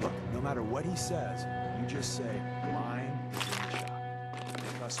 Look, no matter what he says, you just say, line, shot.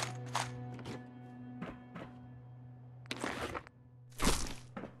 Trust me.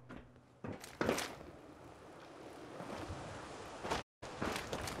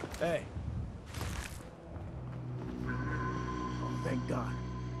 Hey. Oh, thank God.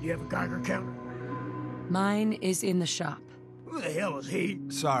 You have a Geiger counter? Mine is in the shop. Who the hell is he?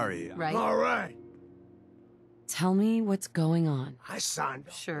 Sorry. Right. All right. Tell me what's going on. I signed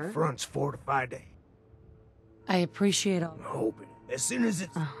up. Sure. Front's 4 to 5 days. I appreciate all. I'm hoping. As soon as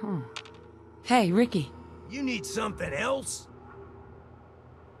it's... Uh-huh. Hey, Ricky. You need something else?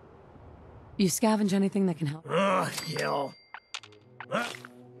 You scavenge anything that can help? Oh, hell.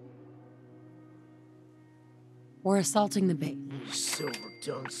 We're assaulting the bait. Silver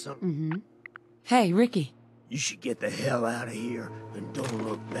tongue something. Mm-hmm. Hey, Ricky. You should get the hell out of here and don't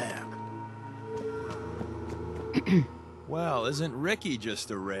look back. Well, isn't Ricky just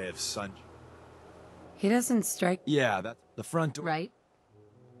a ray of sun? He doesn't strike... Yeah, that's the front door. Right.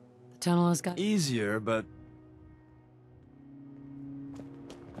 The tunnel has got... Easier, but...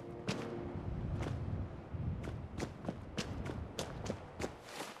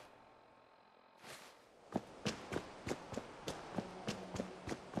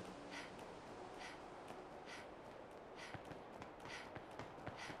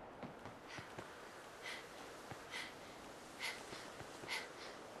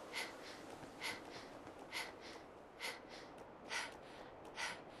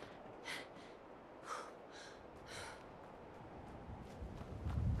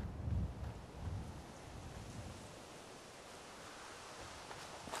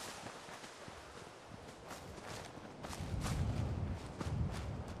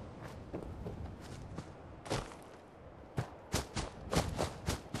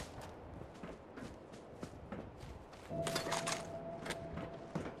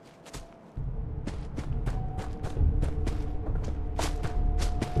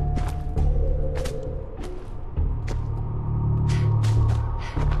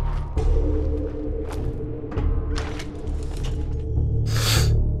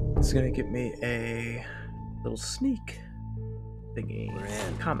 is gonna give me a little sneak thingy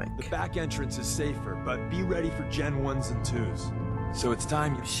comic. The back entrance is safer, but be ready for Gen 1s and 2s. So it's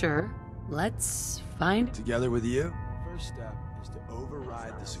time you... Sure. Let's find... Together with you? First step is to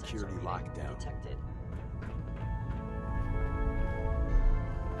override the security lockdown. Detected.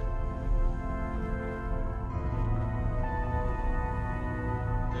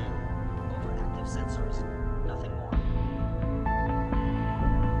 Overactive sensors. Nothing more.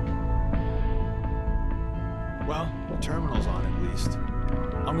 Well, the terminal's on at least.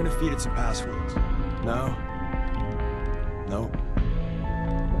 I'm gonna feed it some passwords. No. Nope.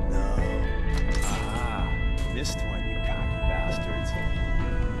 No. Ah, missed one, you cocky bastards.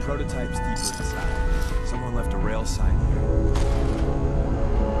 Prototype's deeper inside. Someone left a rail sign here.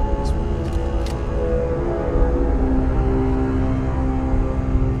 This one.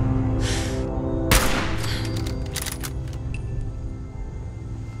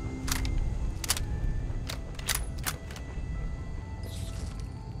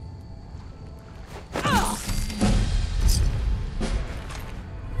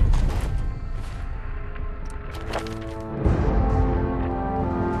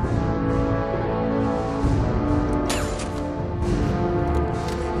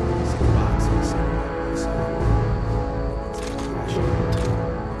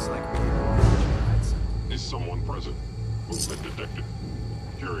 Is someone present? Movement detected.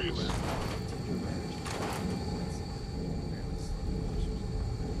 Curious.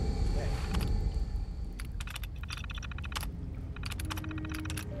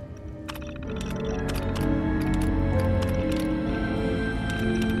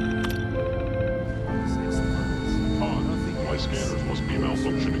 Odd. My scanners must be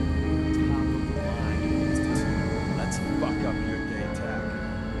malfunctioning. Let's fuck up your day tag.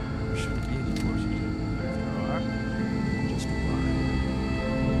 There shouldn't be any forces. But if there are, just run.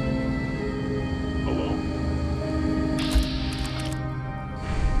 Hello?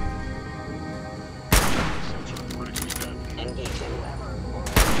 Sensor critically dead. Engaging.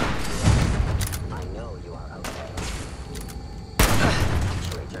 I know you are out there.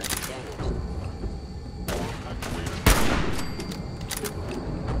 Actuator damaged.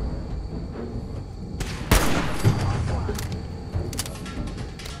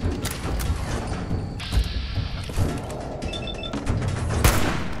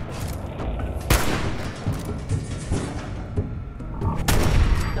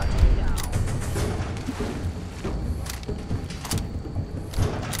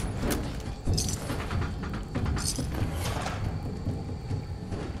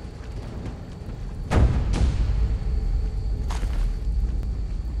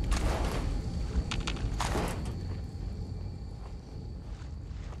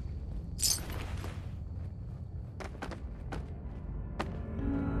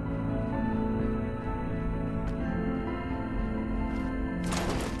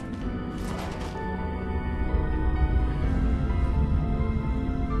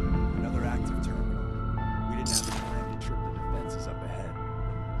 Another active terminal. We didn't have the time to trip the defenses up ahead.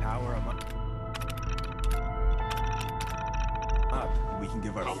 Power them up, and we can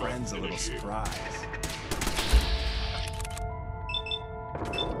give our friends a little surprise.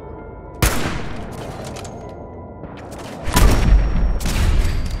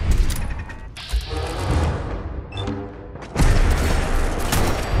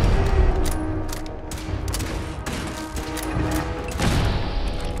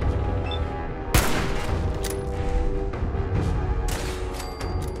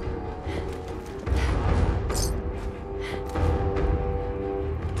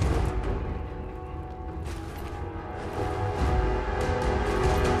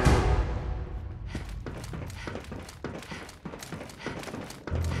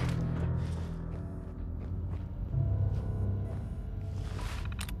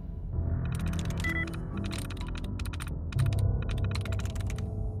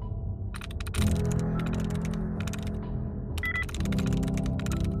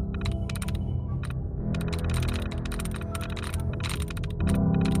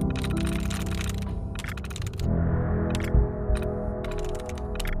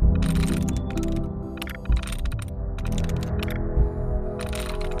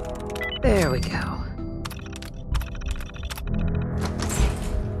 There we go.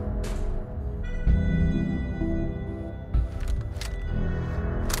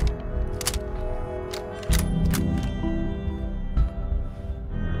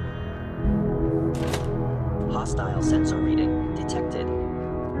 Hostile sensor reading detected.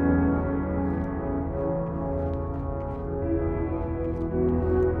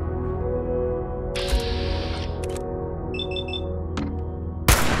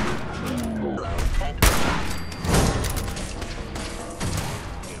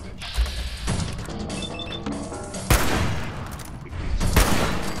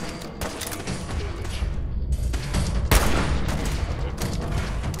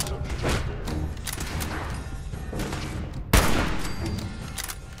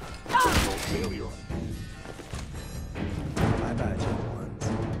 failure. My bad, young ones.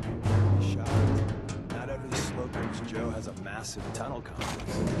 Be shocked. Not every Slocum's Joe has a massive tunnel complex.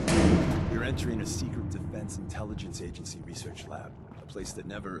 You're entering a secret Defense Intelligence Agency research lab, a place that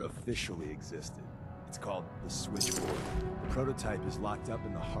never officially existed. It's called the Switchboard. The prototype is locked up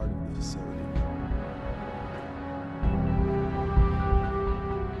in the heart of the facility.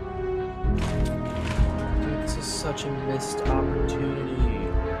 This is such a missed opportunity.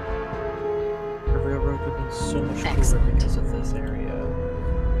 The railroad would have been so much cooler because of this area.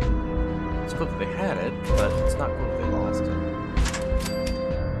 It's cool that they had it, but it's not cool that they lost it.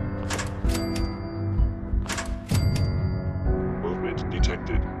 Movement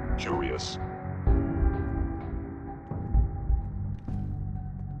detected. Curious.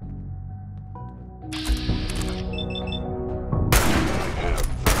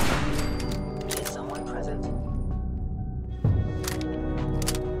 Is someone present?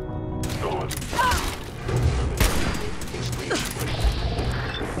 Gone.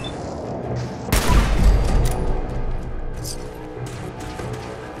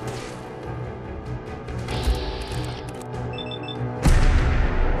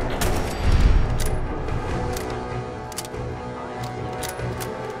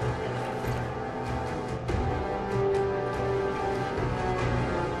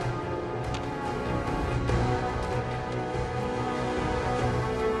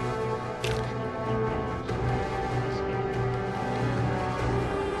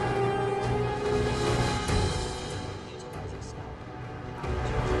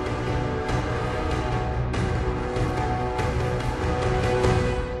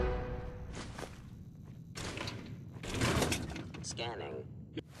 Scanning.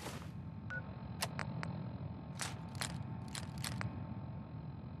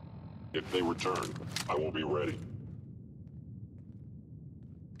 If they return, I will be ready.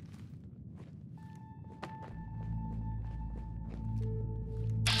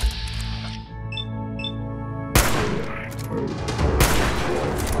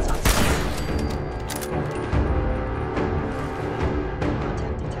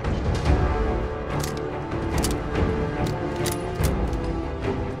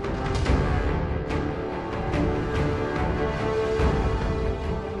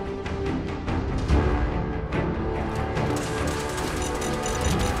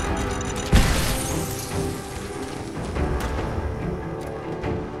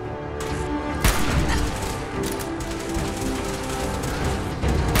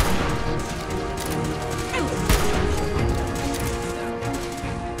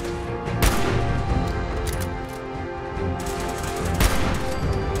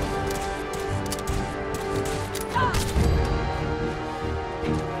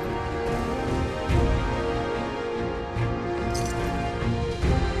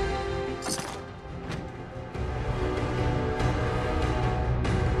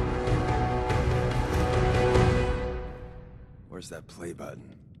 Where's that play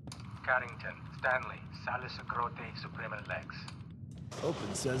button? Carrington, Stanley, Salus Grote, Supreme Lex.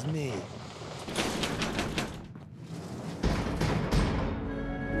 Open says me.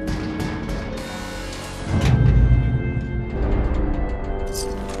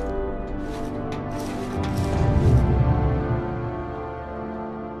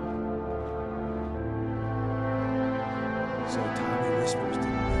 So Tommy Whispers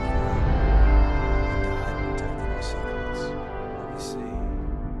didn't make it out. He died protecting our secrets. Let me see.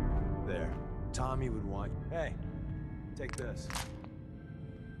 There. Tommy would want... Hey, take this.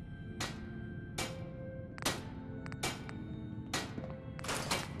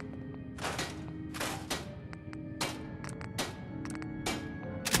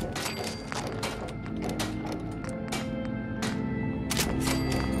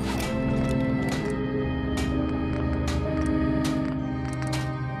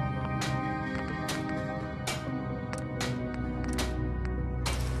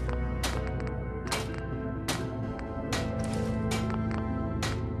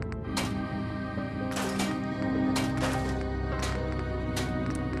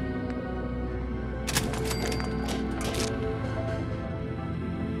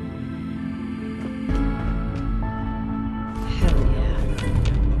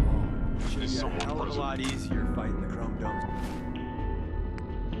 A lot easier fighting the Chrome Domes.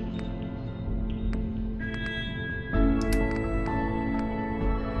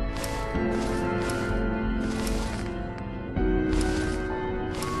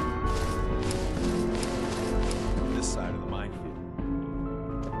 This side of the minefield.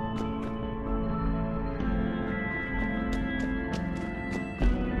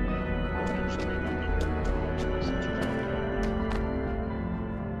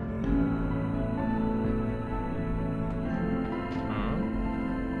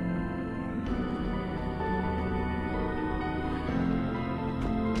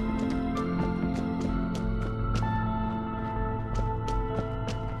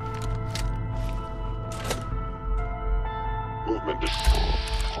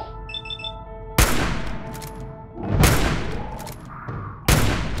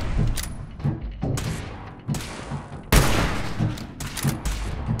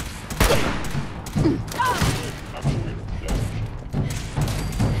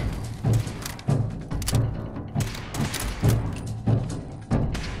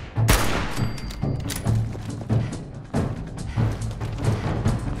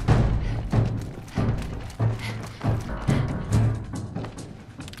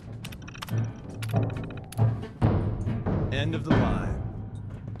 end of the line.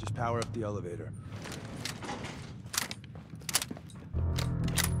 Just power up the elevator.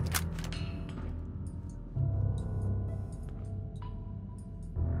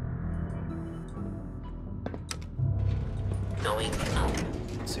 Going up.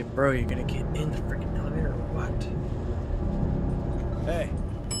 Say, bro, you're gonna get in the freaking elevator or what? Hey.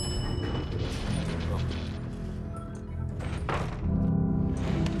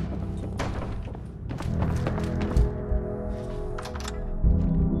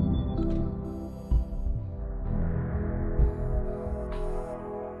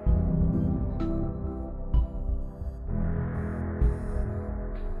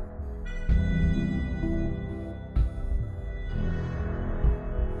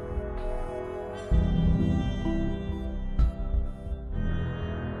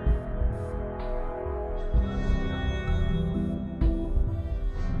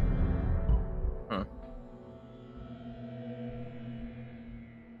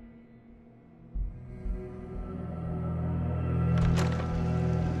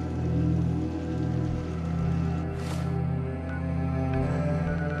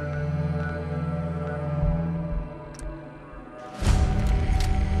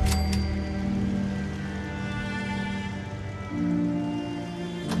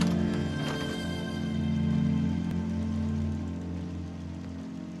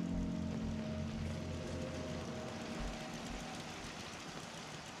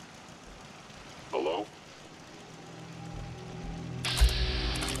 Hello?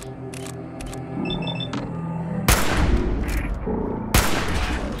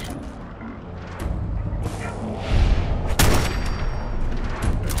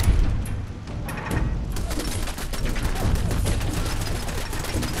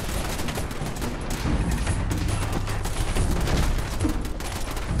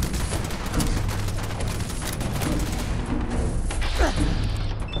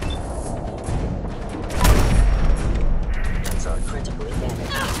 Are critically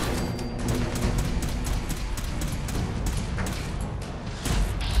damaged.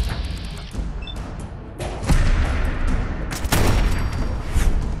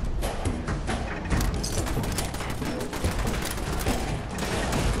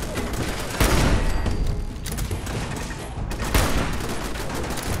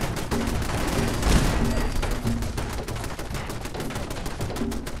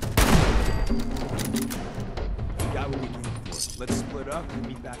 Got what we came for. Let's split up and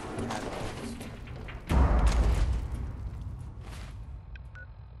meet back at the catacombs.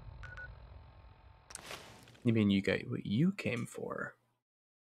 You mean you got what you came for?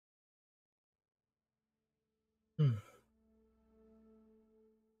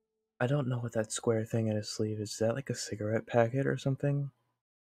 I don't know what that square thing in his sleeve is. Is that like a cigarette packet or something?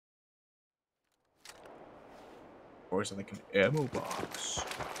 Or is it like an ammo box?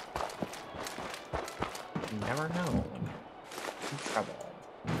 You never know. In trouble.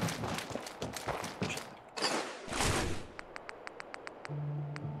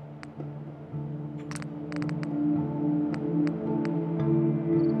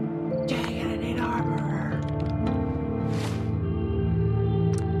 Dang it, I need armor.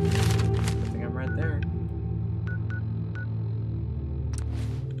 I think I'm right there.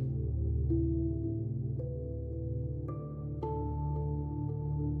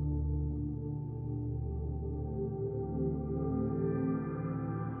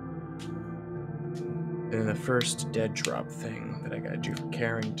 And the first dead drop thing that I gotta do for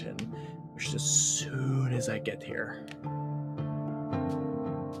Carrington, which is as soon as I get here.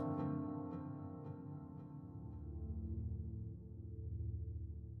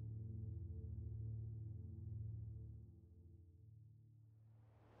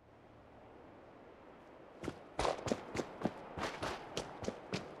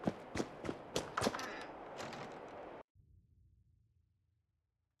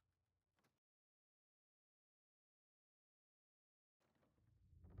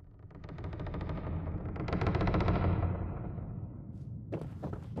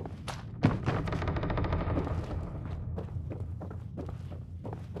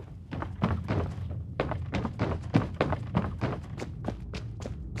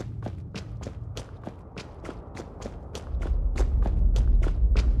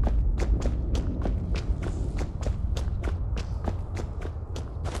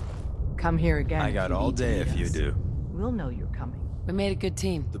 Come here again. I got all day if you do. We'll know you're coming. We made a good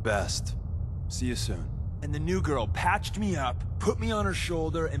team. The best. See you soon. And the new girl patched me up, put me on her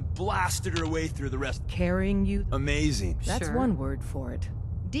shoulder, and blasted her way through the rest. Carrying you? Amazing. That's one word for it.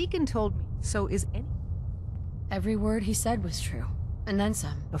 Deacon told me, so is any... Every word he said was true. And then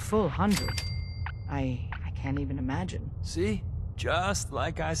some. A full 100. I can't even imagine. See? Just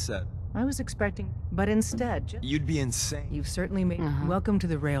like I said. I was expecting, but instead, You'd be insane. you've certainly made. Welcome to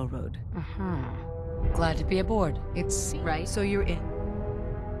the railroad. Glad to be aboard. It's right. So you're in.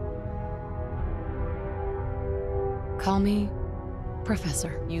 Call me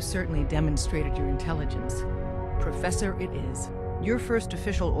Professor. You certainly demonstrated your intelligence. Professor it is. Your first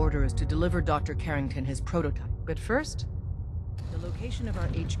official order is to deliver Dr. Carrington his prototype. But first, the location of our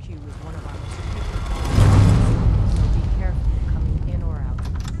HQ is one of our most so be careful coming in or out.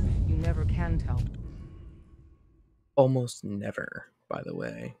 You never can tell. Almost never, by the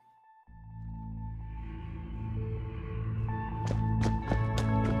way.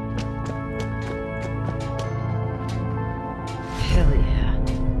 Hell yeah.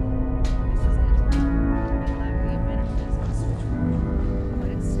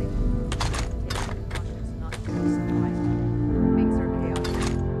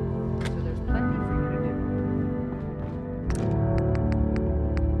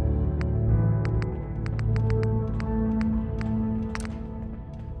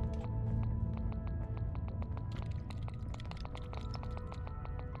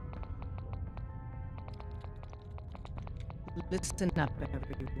 Listen up,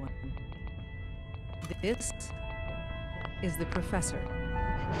 everyone. This is the professor.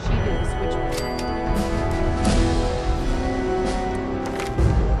 She did the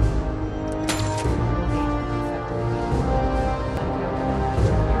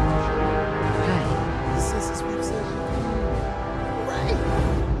Hi. The census sweep says you can.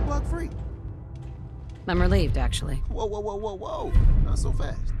 Right. Bug free. I'm relieved, actually. Whoa, whoa, whoa, whoa, whoa. Not so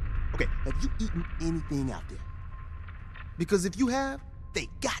fast. Okay, have you eaten anything out there? Because if you have, they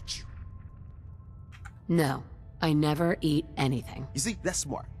got you. No, I never eat anything. You see, that's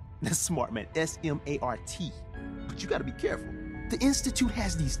smart. That's smart, man. S-M-A-R-T. But you gotta be careful. The Institute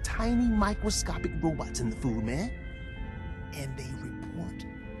has these tiny microscopic robots in the food, man. And they report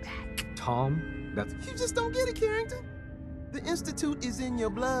back. Tom, that's... You just don't get it, Carrington. The Institute is in your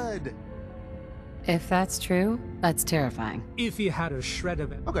blood. If that's true, that's terrifying. If you had a shred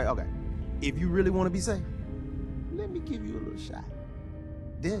of it. Okay, okay. If you really want to be safe, let me give you a little shot.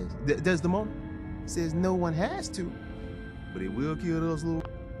 Desdemona says no one has to, but it will kill those little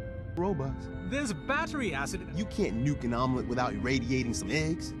robots. There's battery acid. You can't nuke an omelet without irradiating some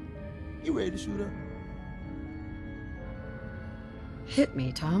eggs. You ready to shoot up? Hit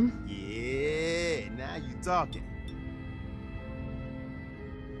me, Tom. Yeah, now you talking.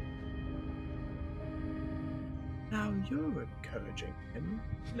 Now you're encouraging him.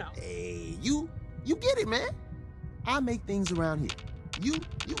 No. Hey, you get it, man. I make things around here. You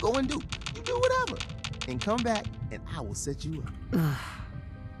go and do whatever. And come back, and I will set you up.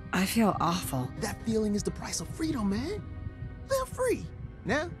 I feel awful. That feeling is the price of freedom, man. Live free.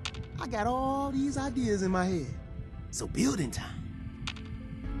 Now, I got all these ideas in my head. So building time.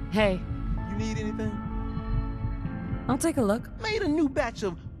 Hey. You need anything? I'll take a look. Made a new batch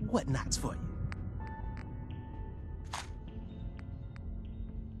of whatnots for you.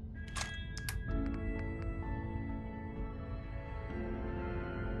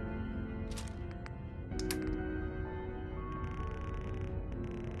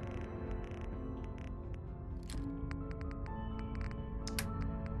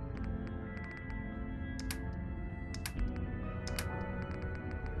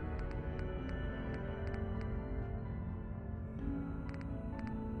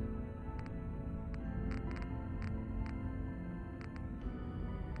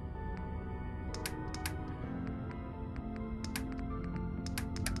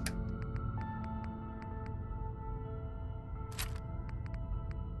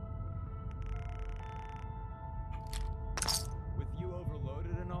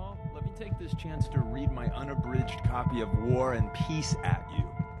 Take this chance to read my unabridged copy of War and Peace at you.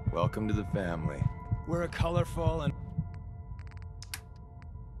 Welcome to the family. We're a colorful and...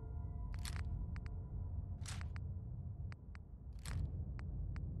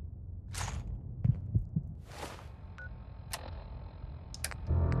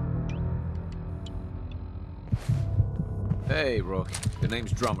 Hey, Rook. The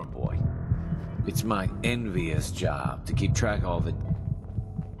name's Drummer Boy. It's my envious job to keep track of all the...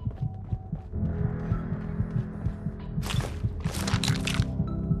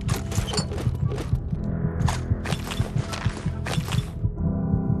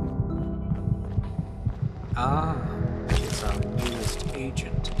 It's our newest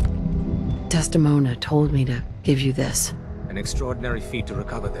agent. Desdemona told me to give you this. An extraordinary feat to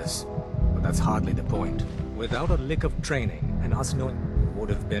recover this, but that's hardly the point. Without a lick of training, and us knowing would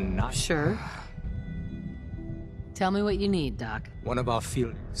have been not... Sure. Tell me what you need, Doc. One of our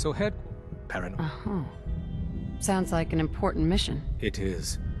field... So head... Paranoid. Sounds like an important mission. It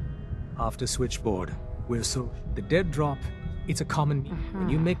is. After switchboard, we're so... The dead drop, it's a common... When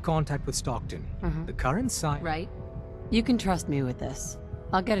you make contact with Stockton, the current sign... Right. You can trust me with this.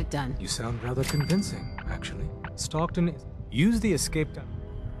 I'll get it done. You sound rather convincing, actually. Stockton is... Use the escape time.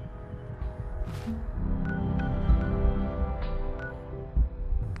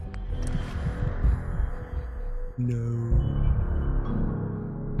 No.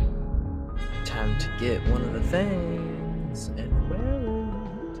 Time to get one of the things and wear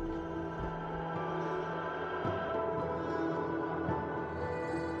it.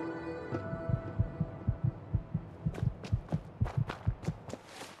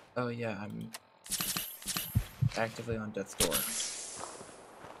 Oh yeah, I'm actively on death's door.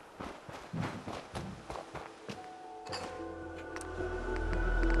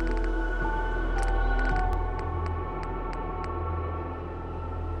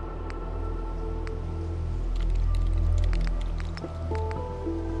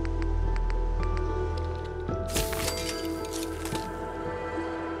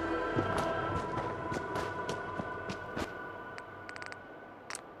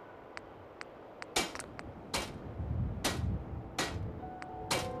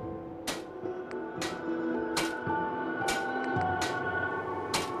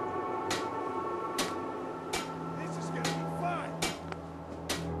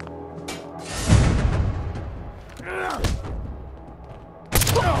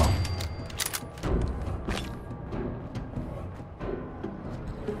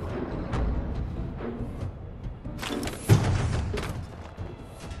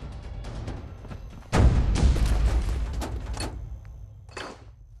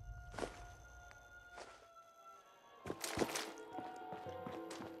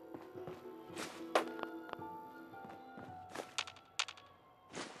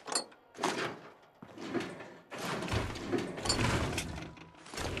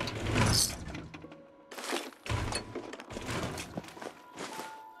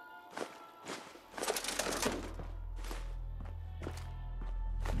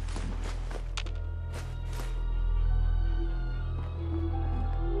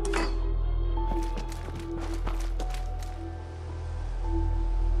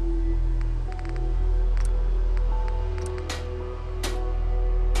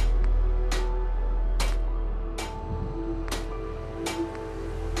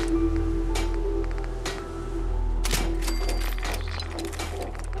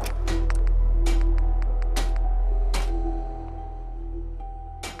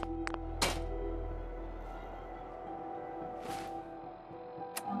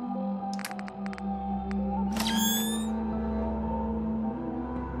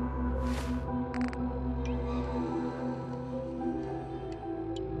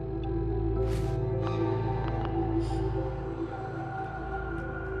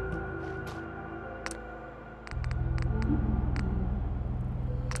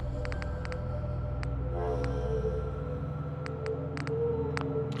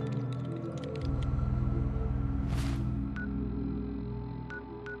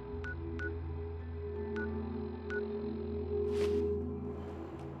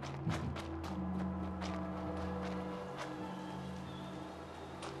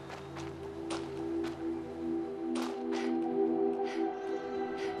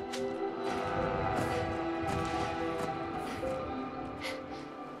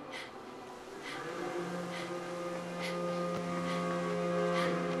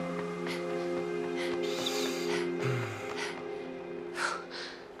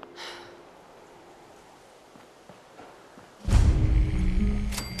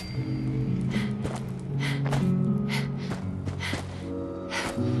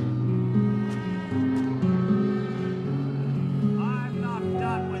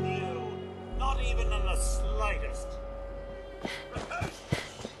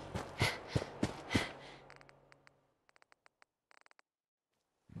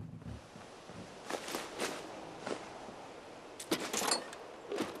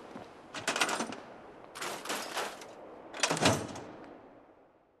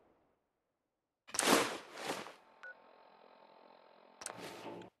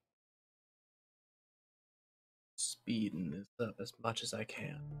 Speeding this up as much as I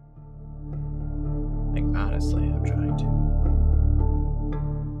can. Like, honestly, I'm trying to.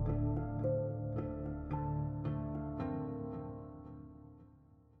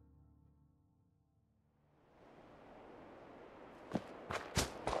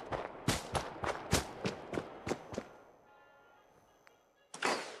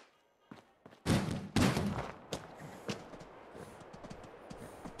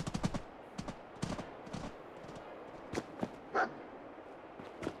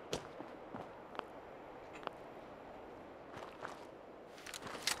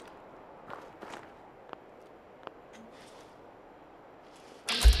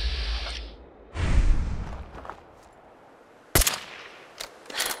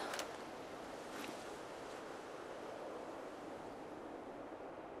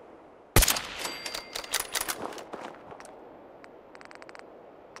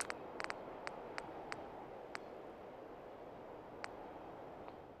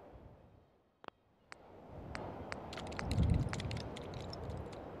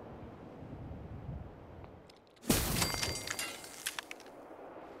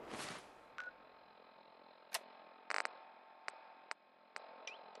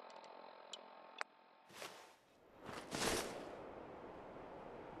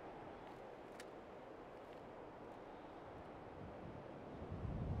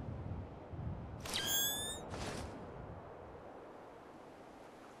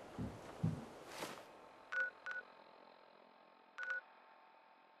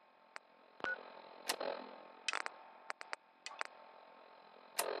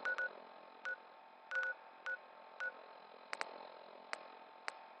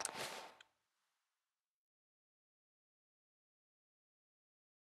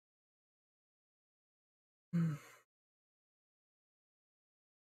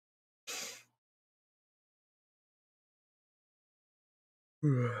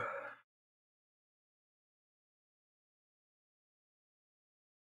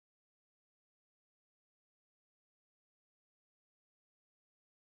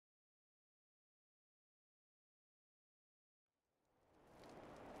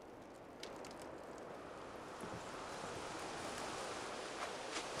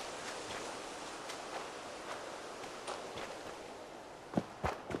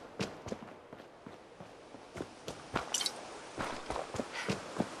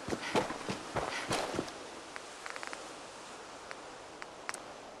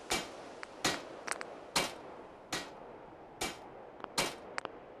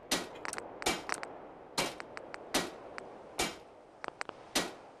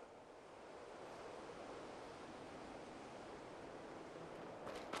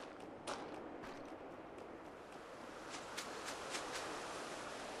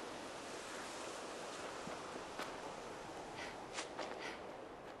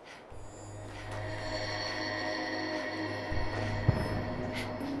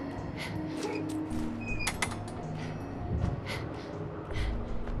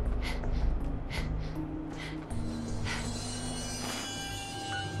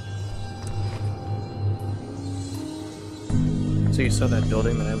 So you saw that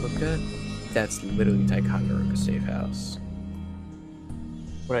building that I looked at? That's literally Ticonderoga's safe house.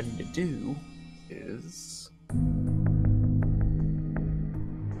 What I need to do is...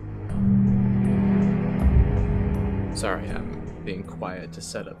 Sorry, I'm being quiet to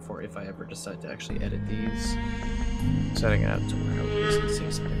set up for if I ever decide to actually edit these. Setting it up to where I would basically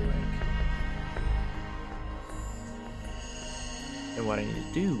say something like... And what I need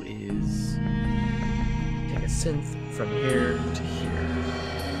to do is... take a synth from here to here.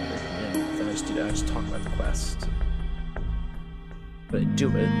 And then I just talk about the quest. But I do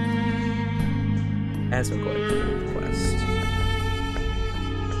it as I'm going through the quest.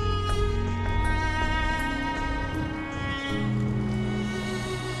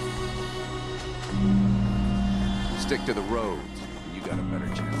 Stick to the roads. You got a better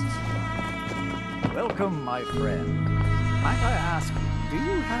chance. Welcome, my friend. Might I ask, do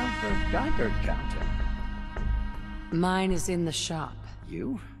you have a Geiger counter? Mine is in the shop.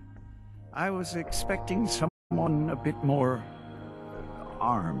 You? I was expecting someone a bit more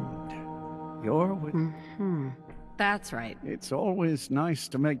armed. You're with... That's right. It's always nice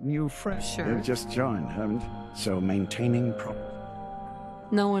to make new friends. Sure. You've just joined, haven't you? So maintaining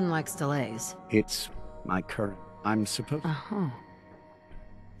No one likes delays. It's my current... I'm supposed...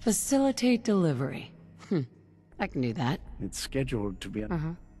 Facilitate delivery. I can do that. It's scheduled to be...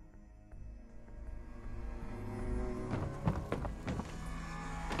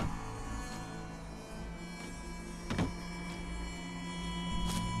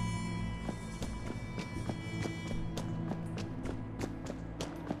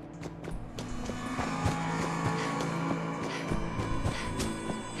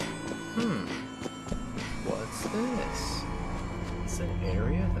 What's this? It's an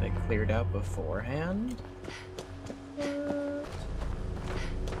area that I cleared out beforehand?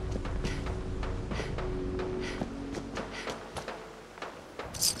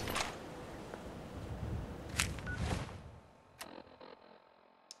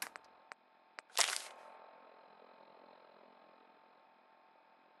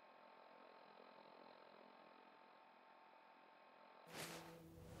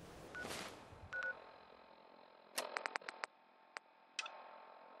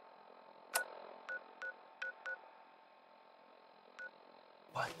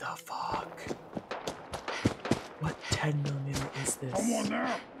 What? What the fuck? What 10mm is this? Come on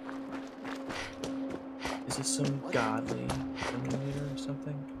now. Is this some godly 10mm or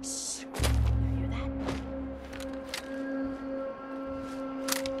something? Hear that?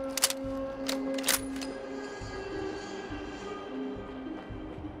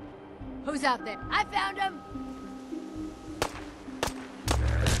 Who's out there? I found him!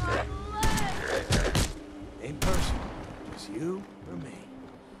 In person, it's you or me.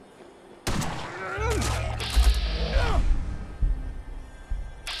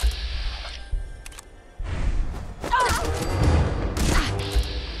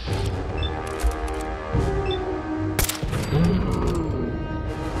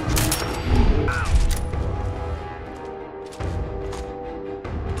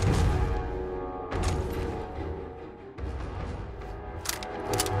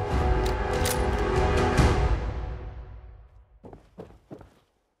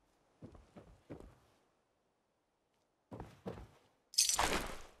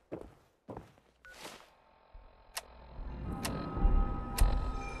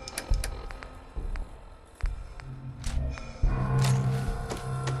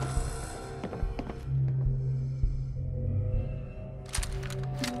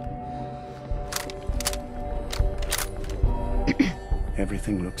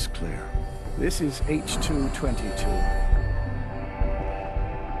 Everything looks clear. This is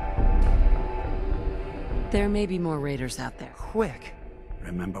H222. There may be more raiders out there. Quick!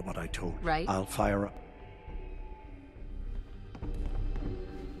 Remember what I told you. Right. I'll fire up.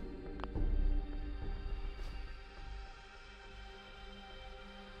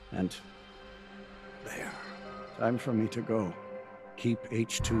 And there. Time for me to go. Keep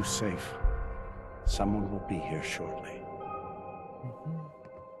H2 safe. Someone will be here shortly.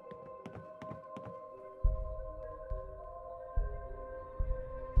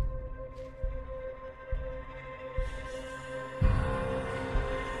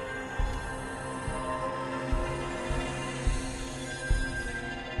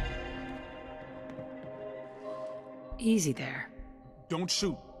 Easy there. Don't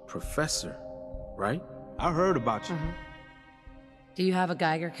shoot. Professor, right? I heard about you. Do you have a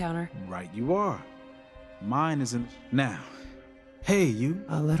Geiger counter? Right you are. Mine isn't. Now. Hey, you.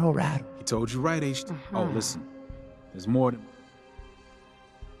 A little rattle. He told you right, H. Oh, listen. There's more than...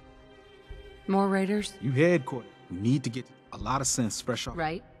 More raiders? You headquarters. We need to get a lot of sense fresh off.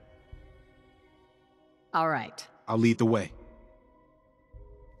 Right. All right. I'll lead the way.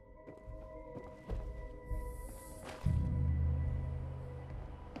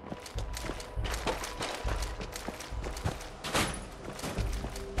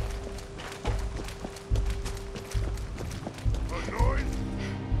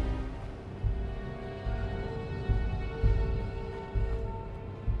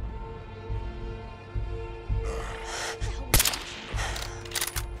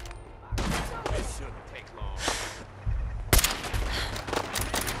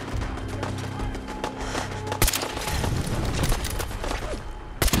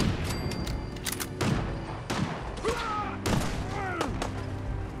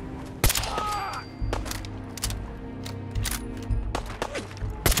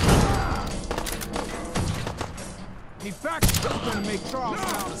 In fact, I'm gonna make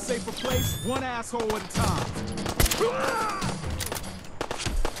Charlestown a safer place, one asshole at a time.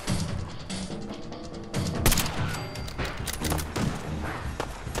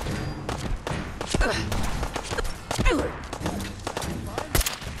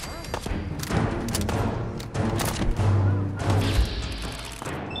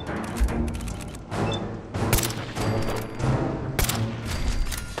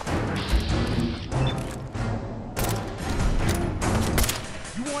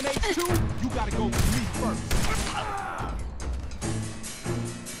 You want H2? You gotta go with me first.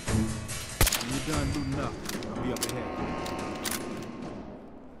 When you're done looting up, I'll be up ahead.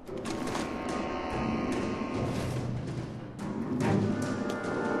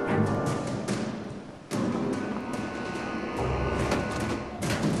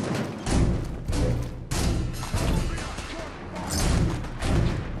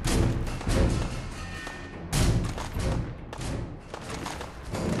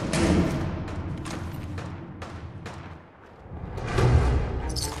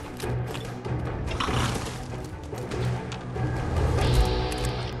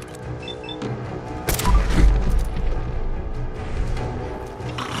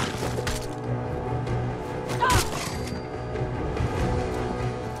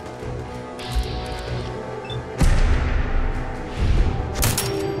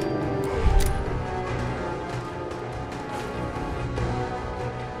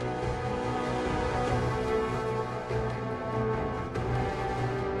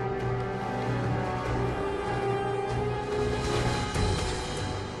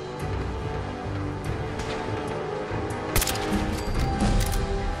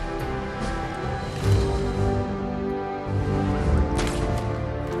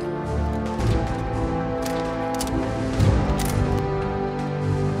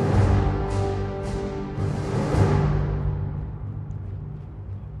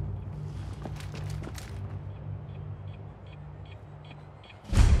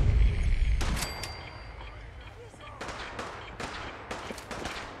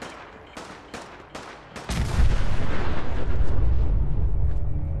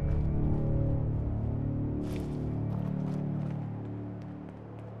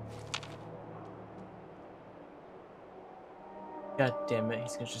 God damn it,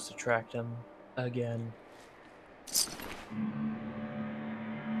 he's gonna just attract him again.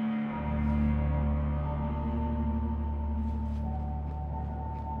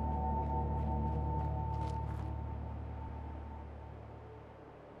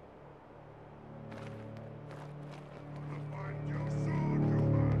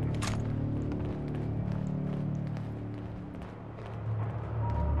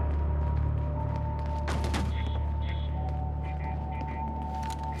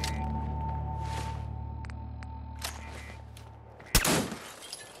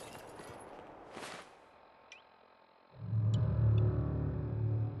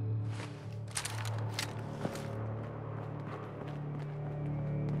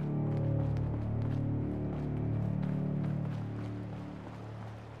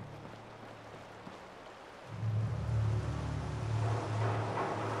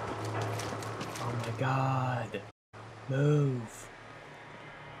 god. Move.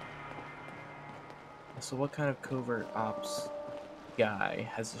 So what kind of covert ops guy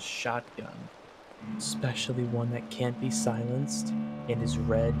has a shotgun? Especially one that can't be silenced and is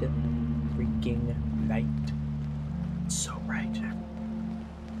red freaking light. It's so right.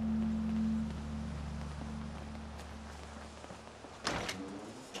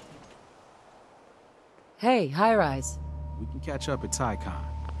 Hey, high rise. We can catch up at Tycon.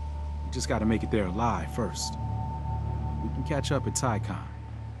 We just gotta make it there alive first. We can catch up at Tycon.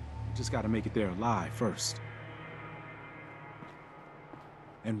 We just gotta make it there alive first.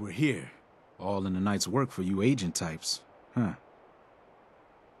 And we're here. All in the night's work for you agent types. Huh.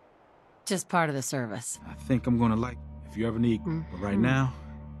 Just part of the service. I think I'm gonna like if you ever need. But right now,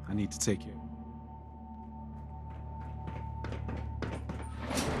 I need to take care.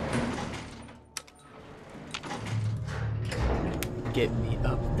 Get me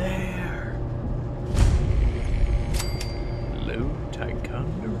up there. Hello,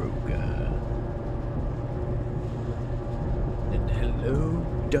 Ticonderoga. And hello,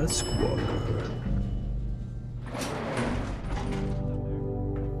 Duskwalker.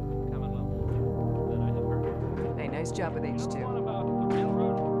 Hey, nice job with H2.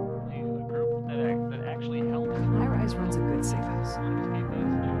 High High-rise runs a good safe house.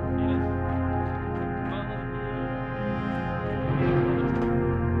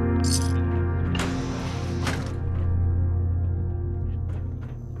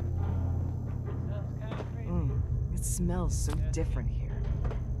 It smells so different here.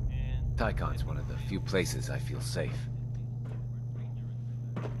 Tycon's one of the few places I feel safe.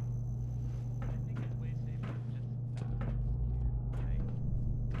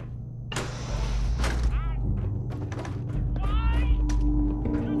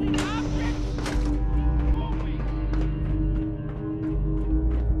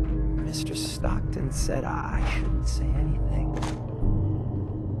 Mr. Stockton said I shouldn't say anything.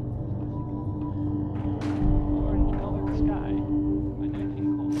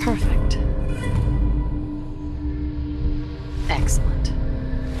 Perfect. Excellent.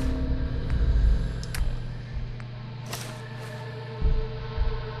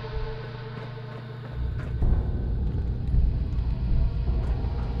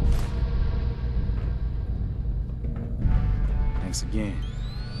 Thanks again.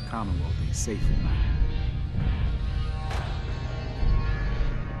 Commonwealth ain't safe at night.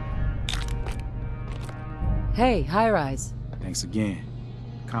 Hey, high rise. Thanks again.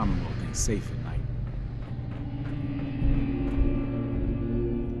 Commonwealth ain't safe at night.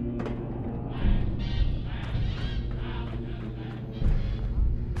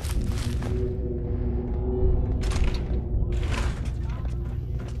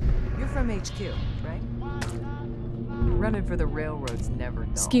 You're from HQ, right? Running for the railroad's never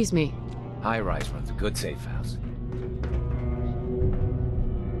dull. Excuse me. High Rise runs a good safe house.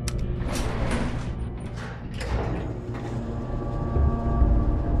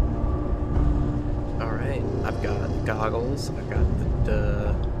 Alright, I've got goggles, I've got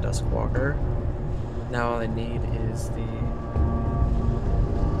the Duskwalker. Now all I need is the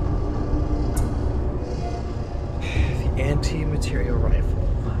anti-material rifle.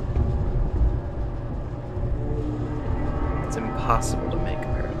 It's impossible to make,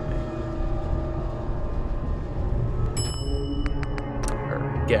 apparently.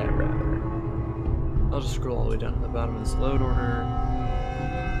 Or get, rather. I'll just scroll all the way down to the bottom of this load order.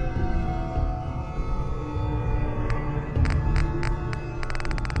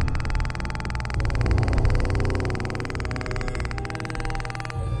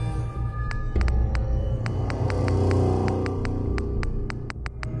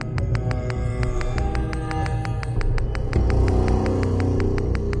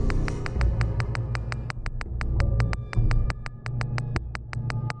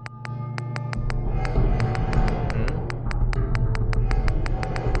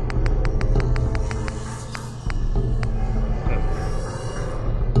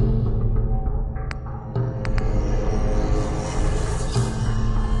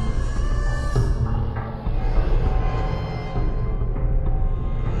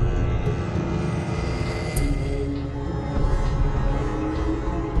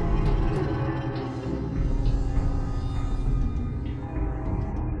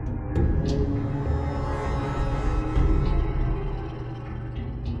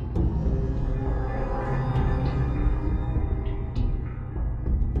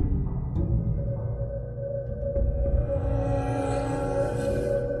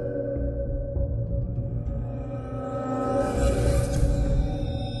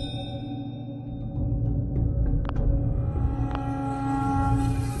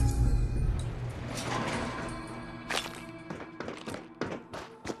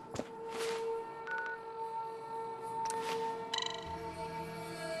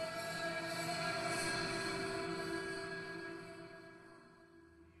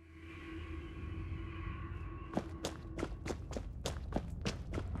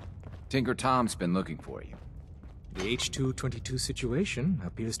 Tinker Tom's been looking for you. The H-222 situation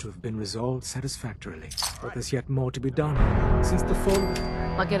appears to have been resolved satisfactorily, but there's yet more to be done. Since the fall...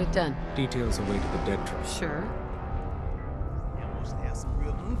 I'll get it done. Details away to the dead drop. Sure. That must have some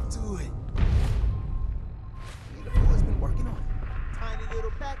real oomph to it. The boy's been working on it. Tiny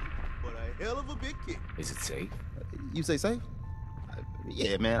little package, but a hell of a big kick. Is it safe? You say safe?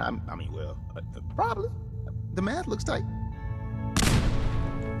 Yeah, man. I mean, well, probably. The math looks tight.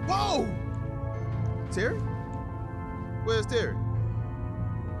 Whoa! Terry? Where's Terry?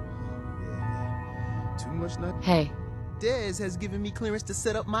 Yeah. Too much nothing. Hey. Dez has given me clearance to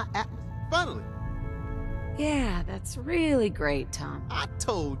set up my app. Finally. Yeah, that's really great, Tom. I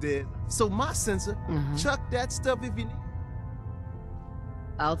told Dez. So my sensor, chuck that stuff if you need.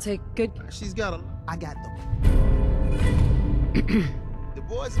 I'll take good care. She's got a... I got them. The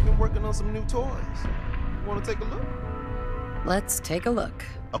boys have been working on some new toys. Want to take a look? Let's take a look.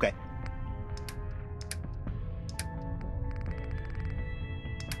 Okay.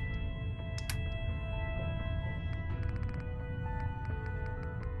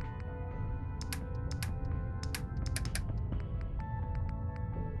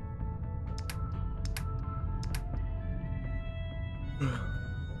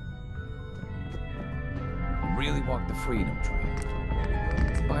 Really walk the freedom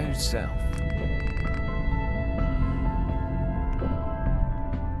trail. By yourself.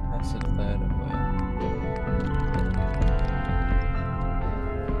 That's it that away.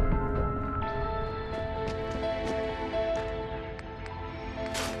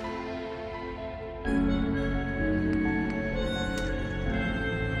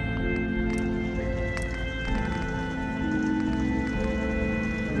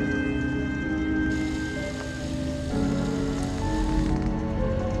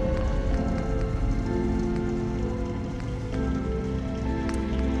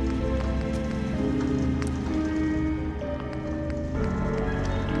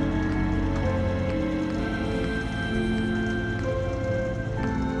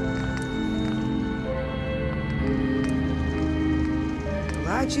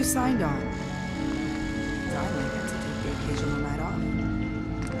 Glad you signed on. I may get to take the occasional night off.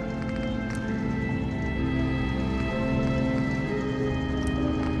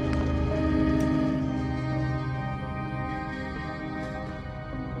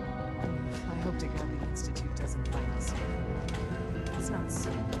 I hope to God the Institute doesn't find us. It's not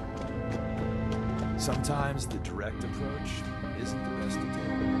so. Sometimes the direct approach isn't the best to take.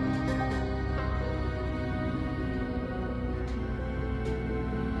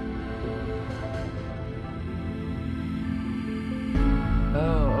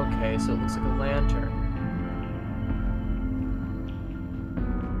 Oh, okay, so it looks like a lantern.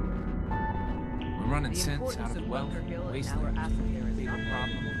 We're running sense out of the wealth. Wasting it. Big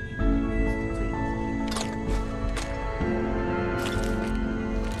problem.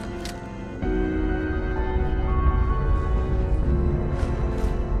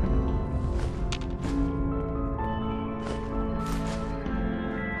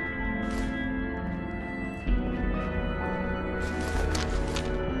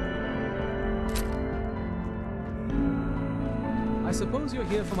 I suppose you're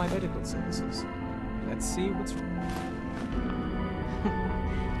here for my medical services. Let's see what's wrong.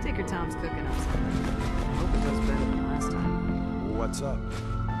 Tinker Tom's cooking up something. I hope it goes better than last time. What's up?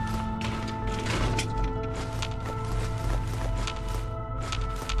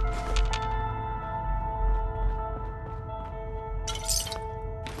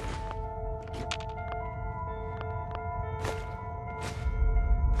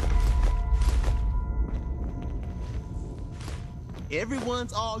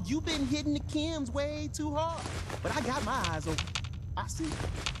 Everyone's all, you've been hitting the chems way too hard. But I got my eyes open. I see.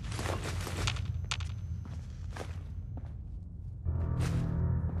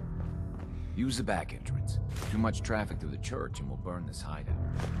 Use the back entrance. Too much traffic through the church and we'll burn this hideout.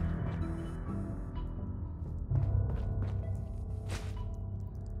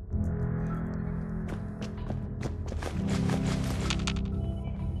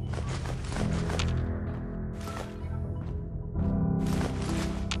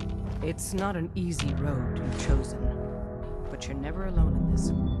 It's not an easy road you've chosen, but you're never alone in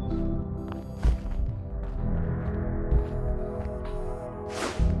this.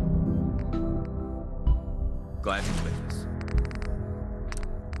 Glad you're with us.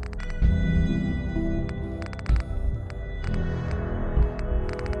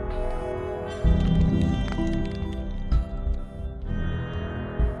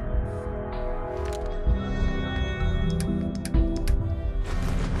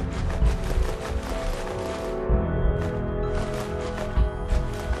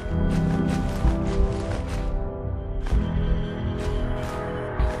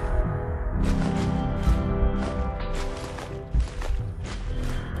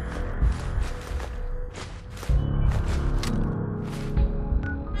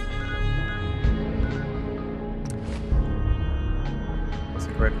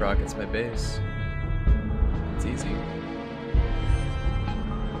 Rocket's my base. It's easy.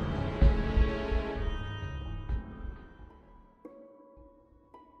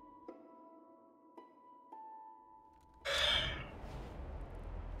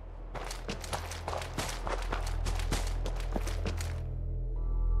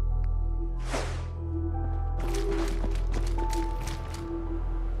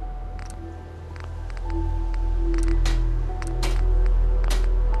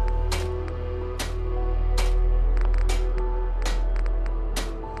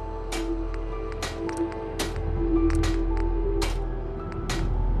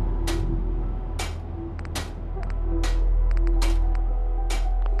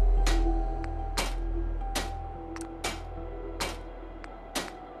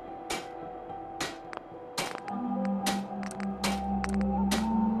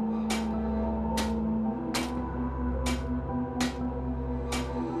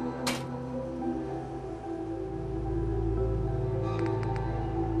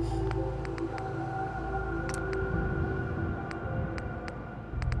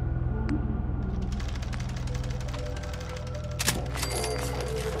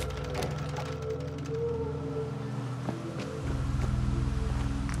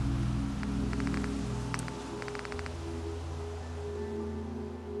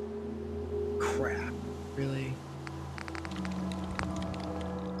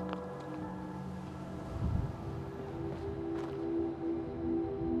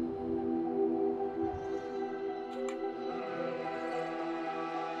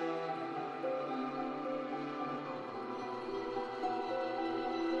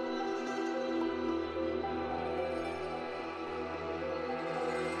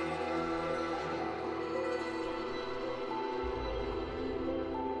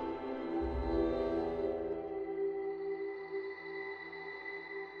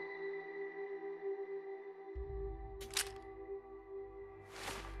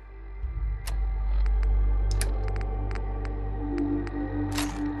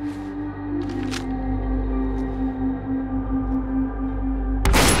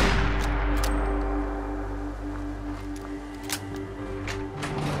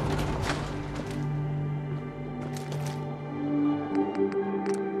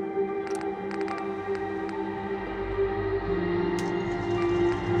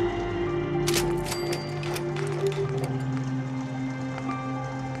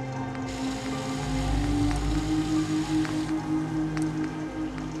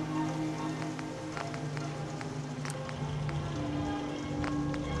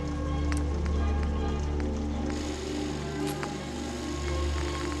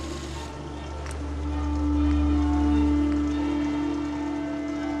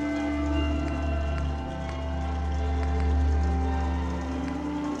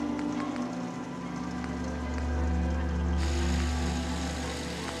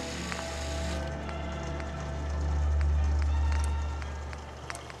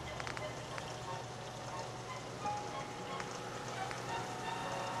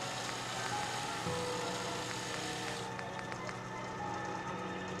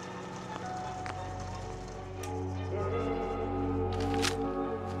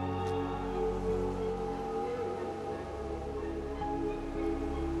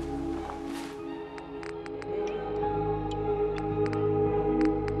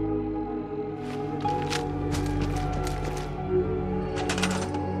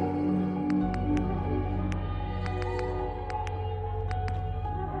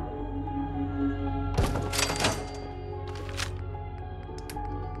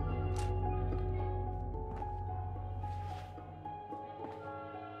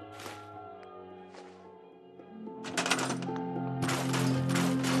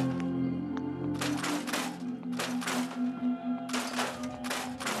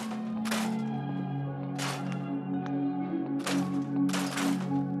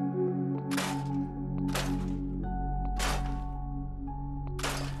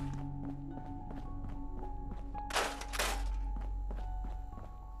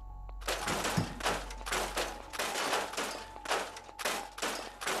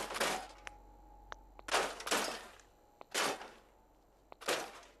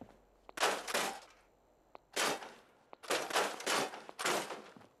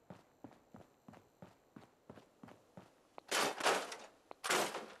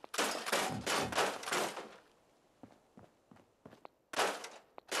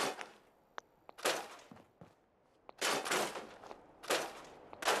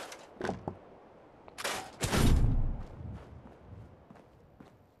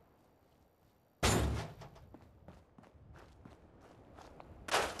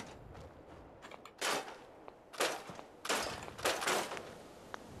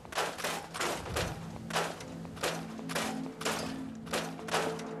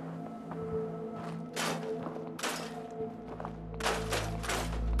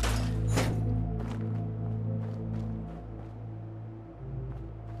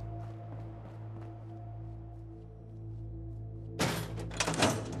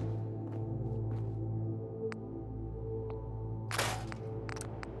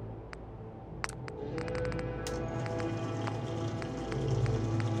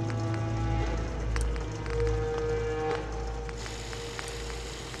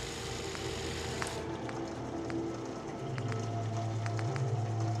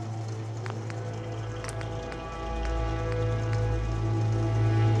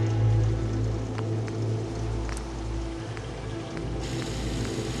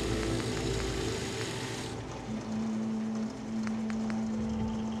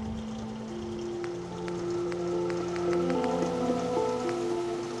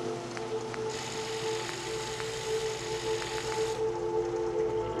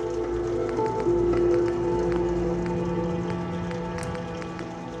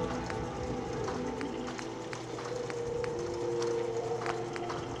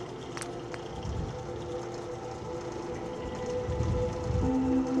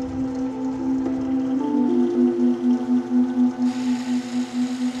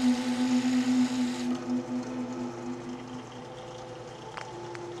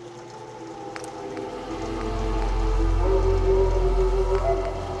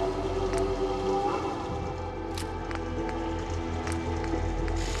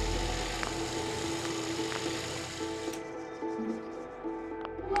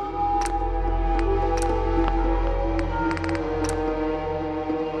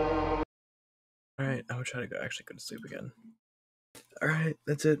 I'll try to actually go to sleep again. Alright,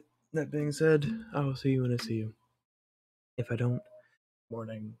 that's it. That being said, I will see you when I see you. If I don't,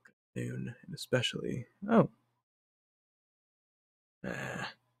 morning, noon, and especially. Oh.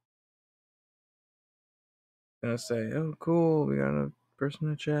 Gonna say, oh, cool, we got a person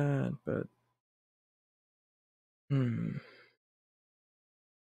to chat, but.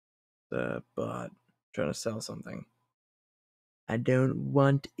 The bot trying to sell something. I don't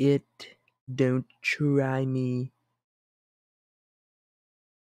want it. Don't try me.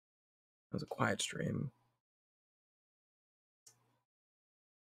 That was a quiet stream.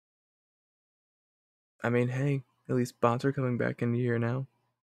 I mean, hey, at least bots are coming back into here now.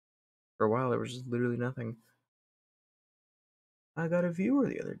 For a while, there was just literally nothing. I got a viewer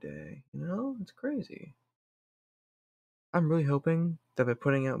the other day, you know? It's crazy. I'm really hoping that by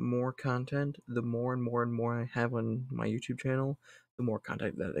putting out more content, the more and more and more I have on my YouTube channel, the more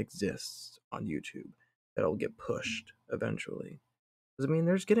content that exists on YouTube that'll get pushed eventually. Because I mean,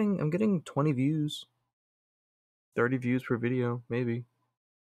 I'm getting 20 views, 30 views per video, maybe.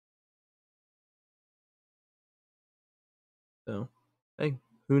 So, hey,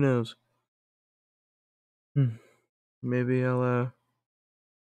 who knows? Maybe I'll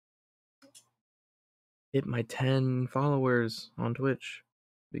hit my 10 followers on Twitch.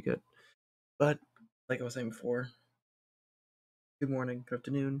 Be good. But like I was saying before, good morning, good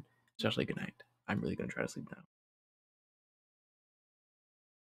afternoon, especially good night. I'm really gonna try to sleep now.